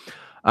 Anyway,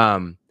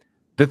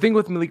 the thing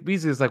with Malik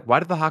Beasley is like, why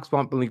do the Hawks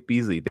want Malik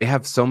Beasley? They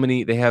have so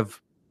many. They have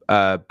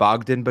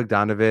Bogdan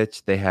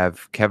Bogdanovic. They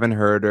have Kevin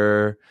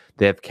Huerter.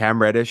 They have Cam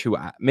Reddish, who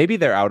maybe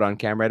they're out on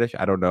Cam Reddish.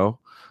 I don't know.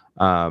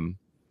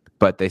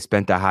 But they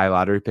spent a high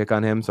lottery pick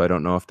on him, so I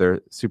don't know if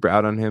they're super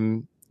out on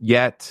him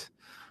yet.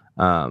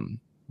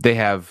 They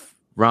have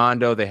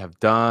Rondo, they have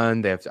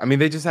Dunn, they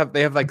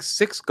have like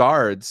 6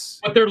 guards.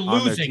 But they're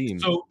losing.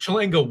 So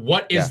Chilenga,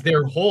 what is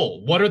their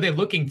hole? What are they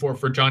looking for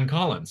John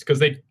Collins? Because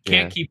they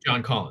can't keep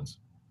John Collins.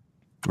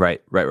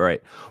 Right.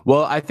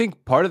 Well, I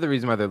think part of the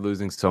reason why they're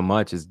losing so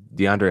much is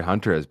DeAndre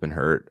Hunter has been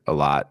hurt a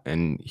lot,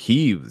 and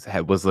he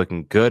was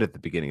looking good at the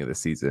beginning of the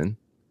season.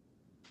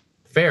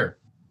 Fair.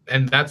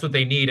 And that's what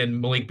they need,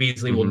 and Malik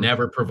Beasley will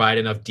never provide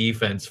enough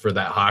defense for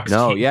that Hawks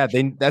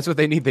team. That's what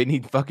they need. They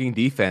need fucking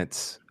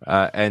defense.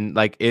 And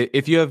like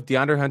if you have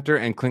DeAndre Hunter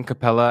and Clint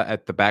Capella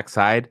at the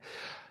backside,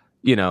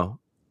 you know,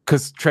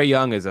 because Trae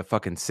Young is a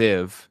fucking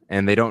sieve,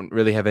 and they don't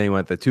really have anyone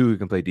at the 2 who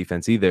can play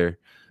defense either.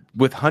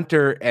 With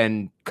Hunter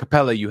and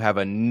Capella, you have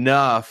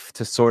enough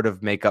to sort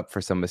of make up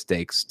for some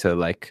mistakes to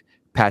like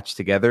patch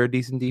together a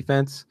decent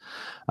defense.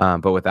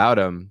 But without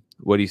him,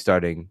 what are you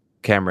starting?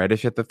 Cam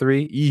Reddish at the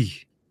 3?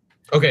 Eeh.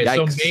 Okay,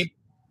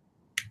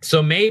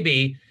 so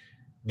maybe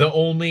the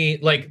only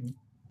like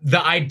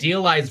the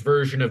idealized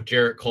version of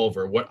Jarrett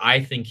Culver, what I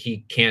think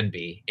he can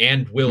be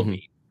and will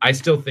be. I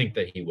still think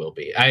that he will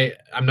be.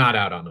 I'm not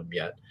out on him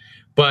yet,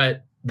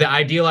 but the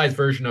idealized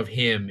version of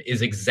him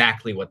is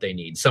exactly what they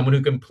need. Someone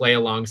who can play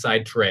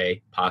alongside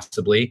Trae,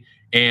 possibly,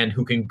 and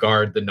who can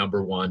guard the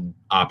number 1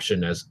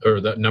 option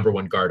the number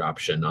 1 guard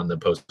option on the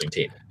opposing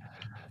team.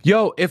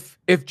 Yo, if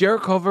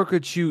Jarrett Culver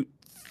could shoot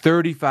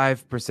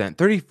 35%,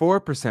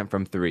 34%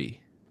 from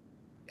 3,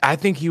 I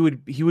think he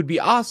would be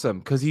awesome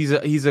because he's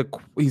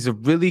a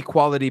really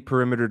quality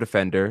perimeter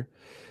defender.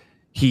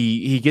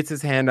 He gets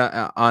his hand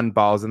on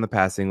balls in the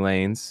passing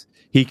lanes.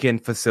 He can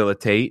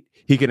facilitate.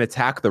 He can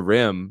attack the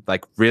rim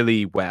like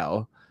really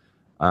well.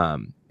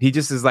 He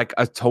just is like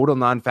a total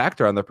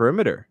non-factor on the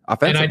perimeter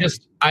offensively.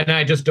 And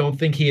I just don't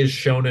think he has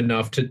shown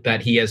enough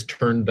that he has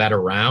turned that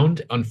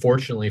around.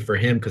 Unfortunately for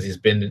him, because he's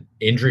been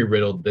injury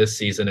riddled this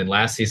season and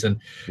last season.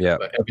 Yeah,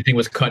 everything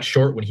was cut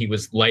short when he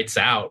was lights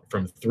out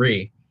from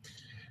 3.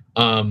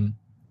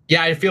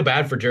 I feel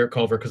bad for Jarrett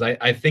Culver because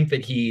I think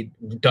that he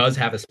does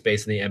have a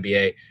space in the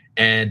NBA,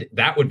 and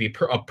that would be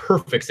a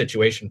perfect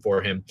situation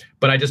for him.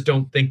 But I just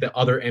don't think that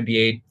other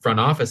NBA front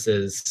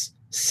offices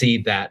see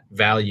that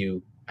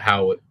value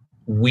how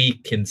we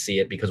can see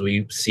it because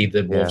we see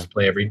the Wolves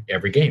play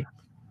every game.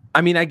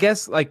 I mean, I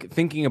guess like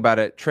thinking about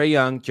it, Trae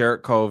Young,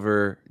 Jarrett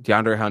Culver,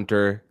 DeAndre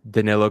Hunter,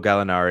 Danilo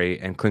Gallinari,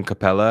 and Clint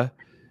Capella,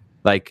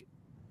 like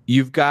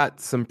you've got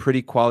some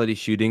pretty quality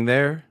shooting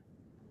there.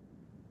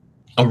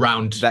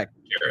 Around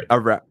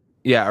Jarrett.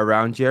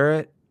 Around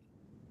Jarrett.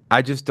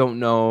 I just don't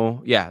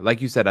know. Yeah,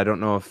 like you said, I don't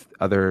know if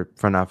other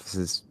front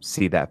offices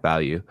see that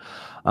value.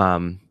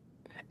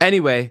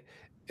 Anyway,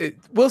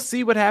 we'll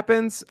see what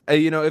happens.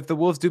 If the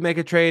Wolves do make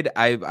a trade,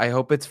 I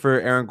hope it's for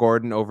Aaron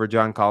Gordon over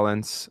John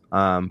Collins.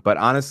 But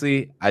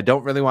honestly, I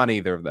don't really want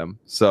either of them.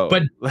 So,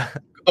 but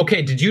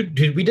okay,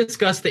 did we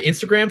discuss the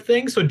Instagram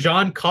thing? So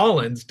John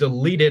Collins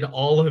deleted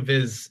all of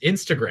his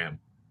Instagram.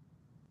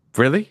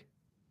 Really?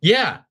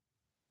 Yeah.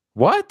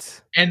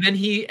 What? And then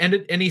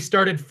he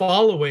started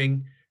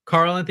following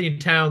Karl Anthony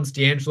Towns,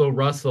 D'Angelo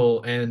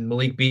Russell, and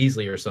Malik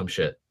Beasley or some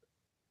shit.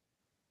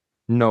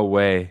 No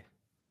way.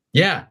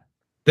 Yeah.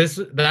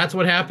 That's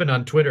what happened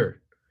on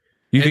Twitter.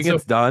 You think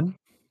it's done?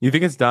 You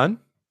think it's done?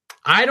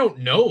 I don't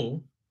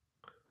know.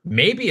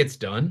 Maybe it's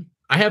done.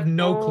 I have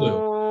no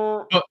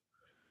clue.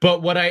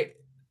 But what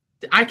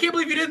I can't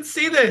believe you didn't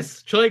see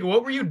this. Like,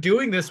 what were you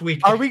doing this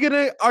week? Are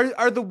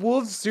the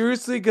Wolves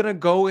seriously gonna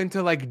go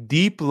into like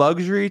deep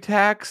luxury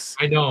tax?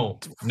 I know.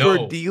 For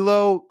No.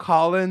 D'Lo,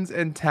 Collins,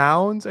 and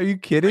Towns? Are you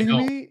kidding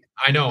me?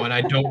 I know, and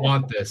I don't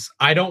want this.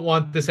 I don't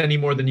want this any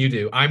more than you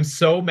do. I'm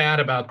so mad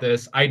about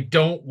this. I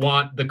don't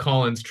want the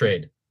Collins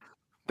trade.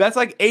 That's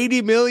like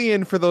 80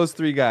 million for those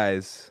three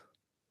guys.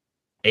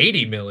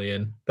 80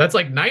 million? That's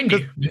like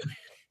 90 million.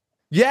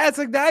 Yeah, it's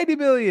like 90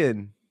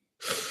 million.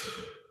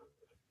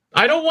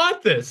 I don't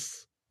want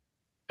this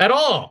at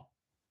all.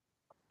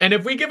 And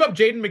if we give up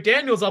Jaden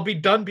McDaniels, I'll be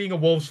done being a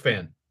Wolves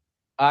fan.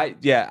 I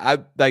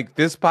like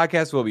this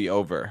podcast will be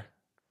over.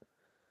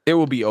 It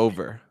will be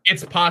over.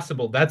 It's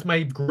possible. That's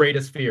my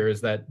greatest fear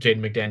is that Jaden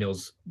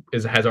McDaniels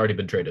has already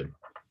been traded.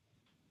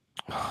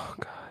 Oh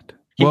God.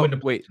 He wouldn't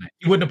have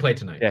played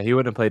tonight. Yeah, he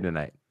wouldn't have played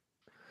tonight.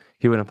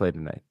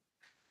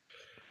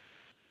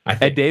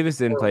 Ed Davis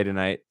didn't play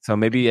tonight, so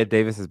maybe Ed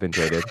Davis has been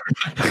traded.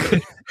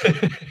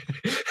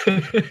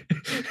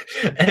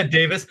 Ed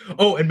Davis.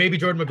 Oh, and maybe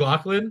Jordan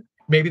McLaughlin.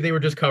 Maybe they were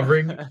just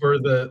covering for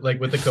with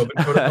the COVID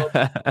protocol.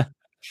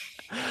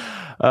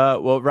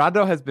 Well,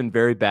 Rondo has been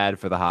very bad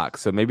for the Hawks,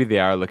 so maybe they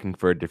are looking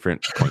for a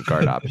different point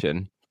guard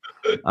option.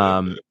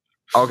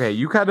 Okay,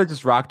 you kind of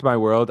just rocked my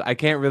world. I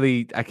can't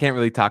really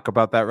talk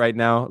about that right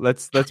now.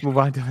 Let's move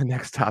on to the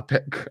next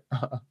topic.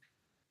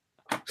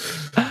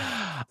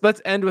 Let's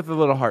end with a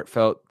little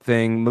heartfelt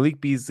thing. Malik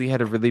Beasley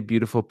had a really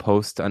beautiful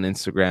post on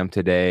Instagram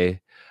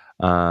today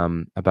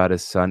about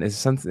his son. Is his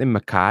son's name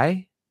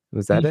Makai?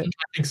 Was that it?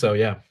 I think so,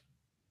 yeah.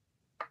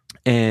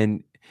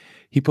 And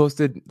he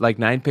posted like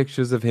 9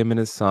 pictures of him and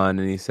his son,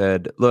 and he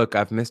said, "Look,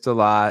 I've missed a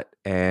lot."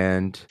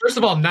 And first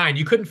of all, 9.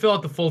 You couldn't fill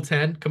out the full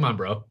 10. Come on,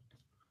 bro.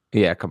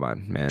 Yeah, come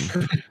on, man.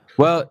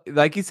 Well,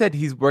 like he said,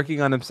 he's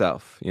working on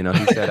himself. You know,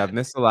 he said, "I've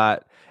missed a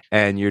lot,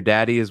 and your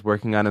daddy is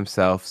working on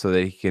himself so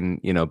that he can,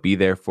 you know, be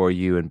there for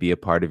you and be a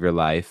part of your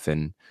life.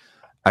 And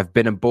I've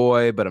been a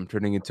boy, but I'm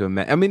turning into a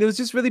man." I mean, it was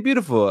just really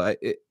beautiful.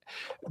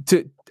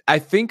 I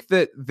think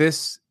that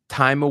this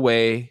time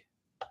away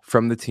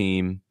from the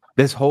team,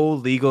 this whole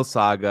legal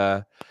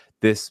saga,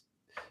 this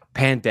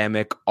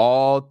pandemic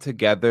all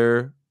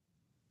together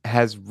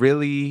has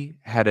really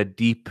had a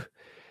deep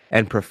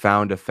and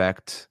profound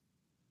effect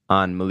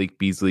on Malik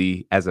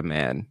Beasley as a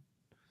man,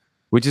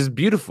 which is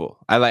beautiful.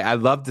 I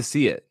love to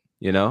see it,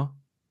 you know?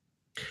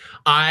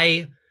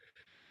 I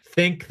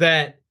think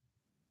that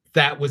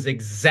was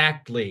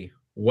exactly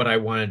what I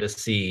wanted to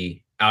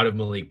see out of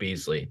Malik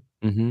Beasley.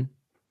 Mm-hmm.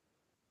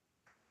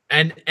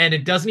 And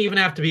it doesn't even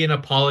have to be an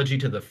apology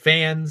to the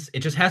fans.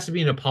 It just has to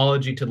be an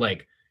apology to,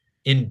 like,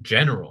 in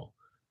general.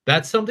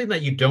 That's something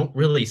that you don't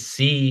really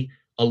see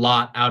a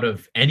lot out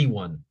of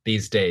anyone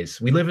these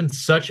days. We live in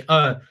such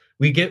a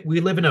we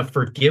live in a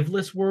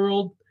forgiveless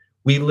world.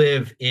 We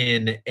live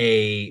in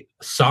a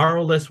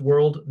sorrowless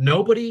world.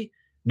 Nobody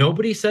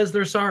says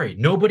they're sorry.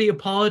 Nobody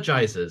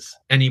apologizes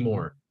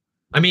anymore.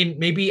 I mean,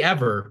 maybe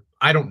ever.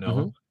 I don't know.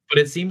 Mm-hmm. But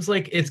it seems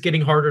like it's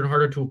getting harder and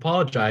harder to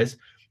apologize.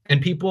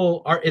 And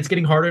it's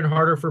getting harder and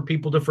harder for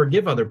people to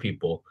forgive other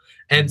people.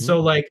 And so,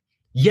 like,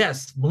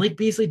 yes, Malik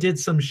Beasley did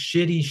some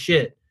shitty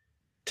shit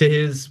to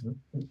his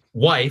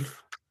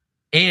wife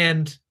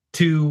and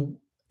to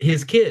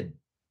his kid.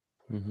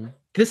 Mm-hmm.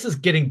 This is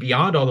getting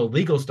beyond all the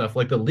legal stuff.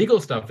 Like, the legal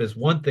stuff is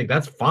one thing.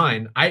 That's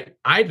fine.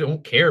 I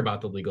don't care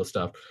about the legal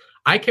stuff.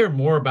 I care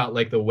more about,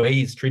 like, the way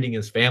he's treating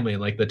his family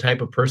and, like, the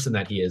type of person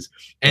that he is.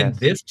 And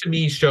this, to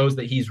me, shows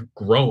that he's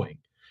growing.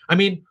 I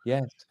mean,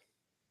 yes.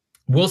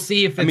 We'll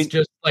see if it's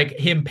just like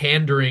him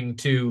pandering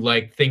to,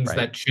 like, things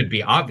that should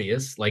be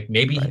obvious. Like,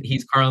 maybe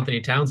he's Karl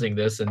Anthony Townsing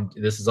this, and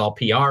this is all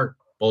PR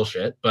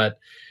bullshit. But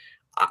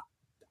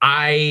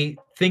I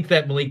think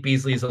that Malik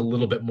Beasley is a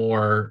little bit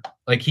more,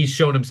 like, he's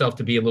shown himself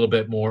to be a little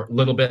bit more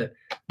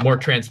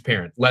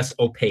transparent, less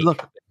opaque than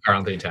Karl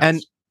Anthony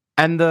Towns.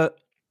 And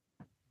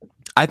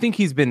I think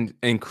he's been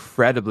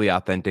incredibly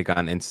authentic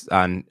on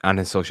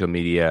his social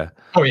media.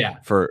 Oh yeah,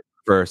 for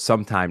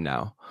some time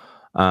now.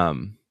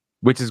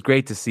 Which is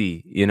great to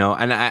see, you know,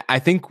 and I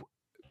think,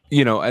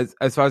 you know, as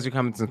far as your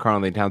comments on Karl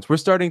Anthony Towns, we're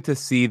starting to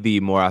see the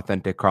more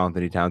authentic Karl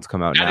Anthony Towns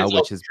come out now,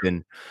 which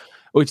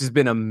has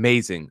been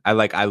amazing.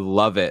 I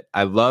love it.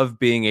 I love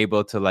being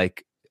able to,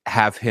 like,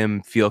 have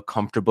him feel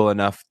comfortable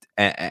enough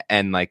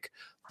and like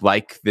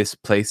this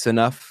place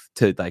enough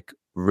to, like,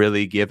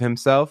 really give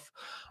himself.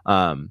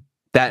 That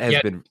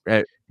has been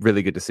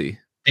really good to see.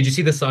 Did you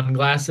see the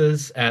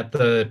sunglasses at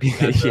the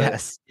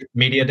yes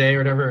media day or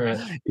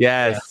whatever?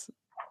 Yes. Yeah.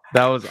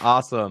 That was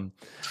awesome.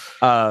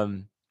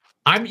 I'm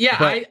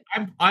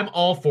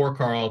all for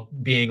Karl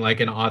being, like,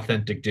 an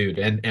authentic dude,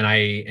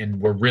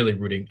 and we're really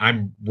rooting.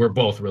 We're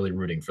both really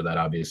rooting for that,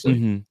 obviously.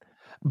 Mm-hmm.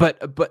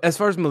 But as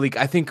far as Malik,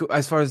 I think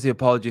as far as the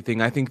apology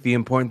thing, I think the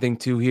important thing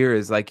too here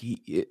is, like,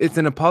 it's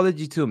an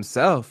apology to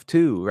himself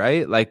too,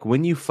 right? Like,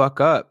 when you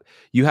fuck up,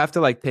 you have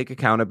to, like, take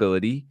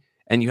accountability,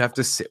 and you have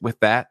to sit with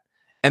that,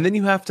 and then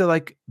you have to,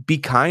 like, be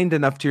kind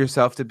enough to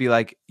yourself to be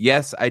like,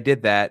 yes, I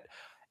did that,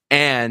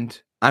 and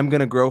I'm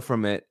going to grow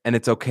from it, and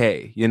it's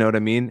okay. You know what I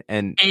mean?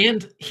 And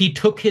he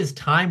took his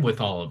time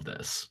with all of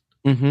this.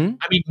 Mm-hmm.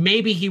 I mean,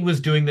 maybe he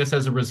was doing this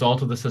as a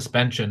result of the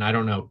suspension. I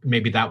don't know.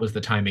 Maybe that was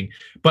the timing.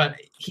 But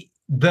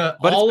It's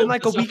been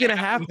like a week and a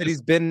half that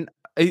he's been.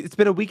 It's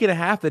been a week and a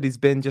half that he's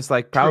been just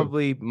like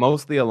probably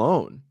mostly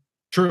alone.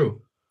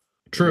 True.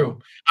 You know?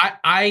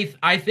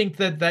 I think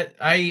that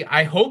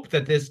I hope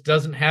that this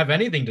doesn't have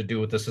anything to do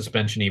with the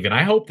suspension even.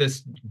 I hope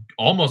this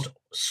almost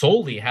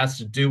solely has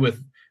to do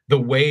with the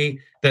way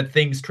that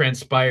things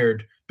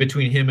transpired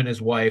between him and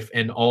his wife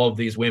and all of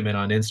these women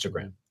on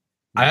Instagram.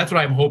 That's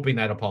what I'm hoping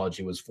that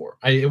apology was for.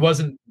 It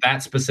wasn't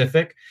that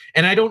specific,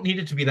 and I don't need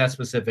it to be that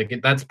specific.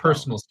 That's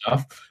personal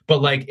stuff.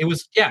 But like, it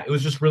was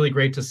just really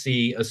great to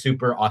see a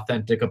super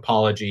authentic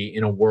apology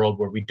in a world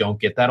where we don't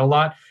get that a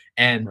lot.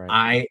 And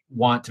I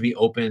want to be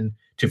open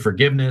to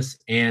forgiveness,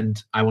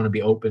 and I want to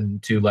be open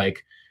to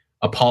like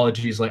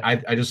apologies. Like I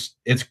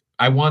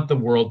want the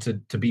world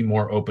to be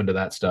more open to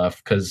that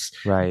stuff, because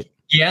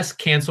yes,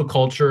 cancel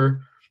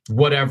culture,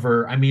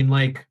 whatever. I mean,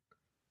 like,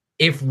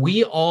 if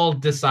we all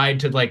decide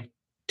to like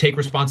take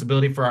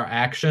responsibility for our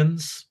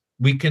actions,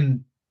 we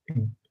can,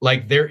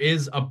 like, there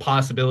is a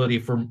possibility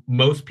for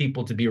most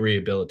people to be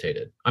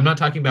rehabilitated. I'm not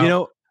talking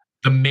about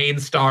the main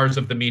stars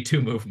of the Me Too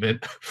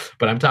movement,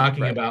 but I'm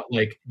talking about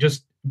like,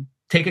 just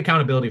take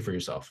accountability for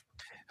yourself.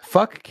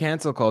 Fuck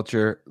cancel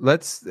culture.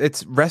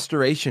 It's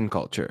restoration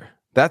culture.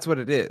 That's what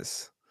it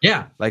is.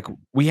 Yeah. Like,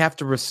 we have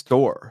to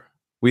restore.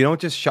 We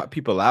don't just shut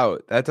people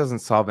out. That doesn't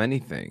solve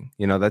anything.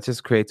 That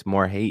just creates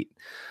more hate.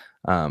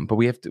 But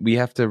we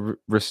have to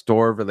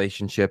restore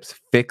relationships,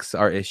 fix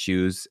our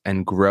issues,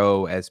 and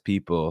grow as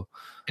people,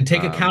 and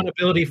take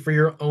accountability for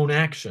your own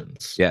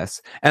actions.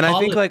 Yes, and I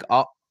think like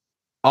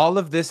all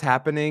of this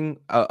happening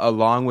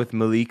along with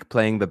Malik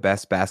playing the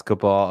best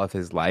basketball of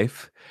his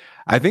life,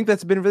 I think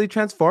that's been really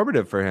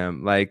transformative for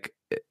him. Like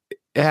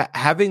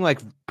having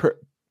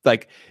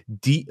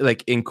deep,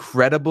 like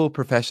incredible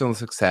professional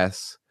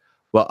success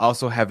while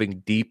also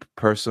having deep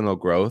personal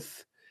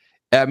growth.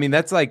 I mean,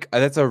 that's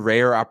a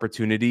rare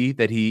opportunity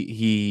that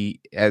he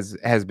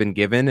has been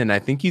given, and I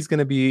think he's going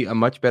to be a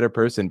much better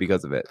person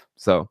because of it.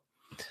 So,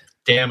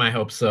 damn, I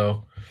hope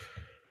so.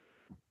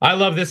 I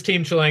love this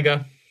team,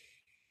 Chilanga.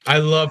 I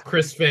love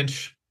Chris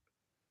Finch.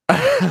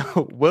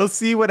 We'll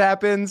see what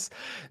happens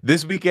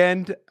this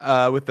weekend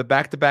with the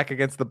back-to-back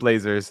against the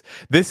Blazers.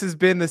 This has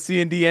been the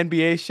C&D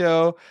NBA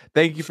show.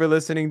 Thank you for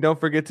listening. Don't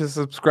forget to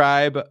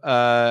subscribe,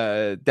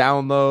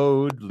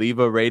 download, leave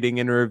a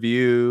rating and a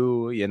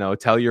review.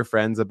 Tell your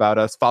friends about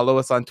us. Follow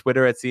us on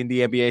Twitter at C&D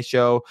NBA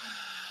show.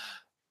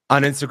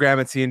 On Instagram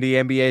at C&D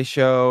NBA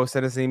show.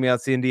 Send us an email at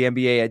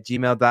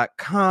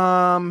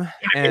cndnba@gmail.com.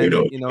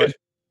 And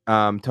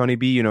Tony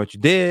B, you know what you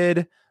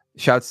did.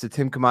 Shouts to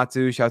Tim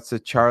Kamatsu. Shouts to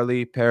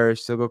Charlie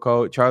Parrish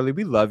Silgoko. Charlie,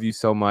 we love you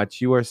so much.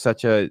 You are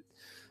such a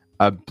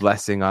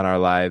blessing on our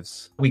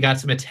lives. We got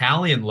some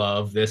Italian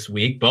love this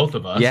week, both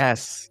of us.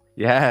 Yes.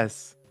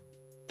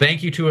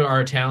 Thank you to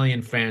our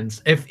Italian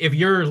fans. If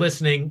you're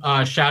listening,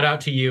 shout out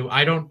to you.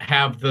 I don't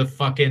have the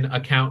fucking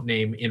account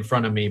name in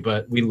front of me,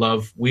 but we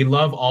love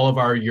all of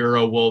our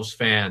Euro Wolves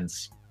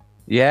fans.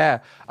 Yeah.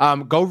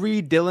 Go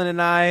read Dylan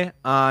and I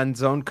on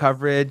Zone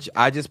Coverage.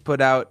 I just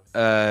put out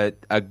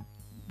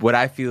what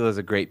I feel is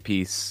a great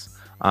piece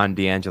on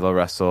D'Angelo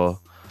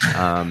Russell.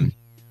 I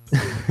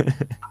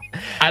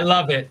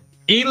love it.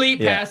 Elite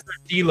passer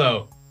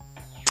D'Lo.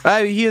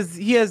 He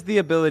has the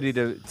ability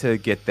to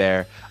get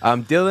there.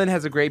 Dylan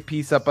has a great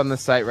piece up on the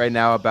site right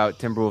now about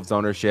Timberwolves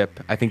ownership.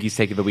 I think he's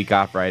taking the week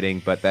off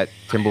writing, but that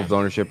Timberwolves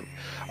ownership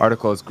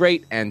article is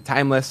great and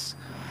timeless.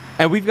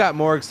 And we've got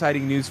more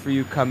exciting news for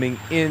you coming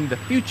in the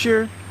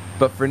future.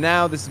 But for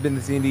now, this has been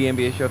the C&D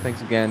NBA show.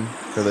 Thanks again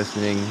for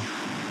listening.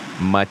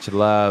 Much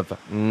love.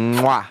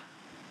 Mwah.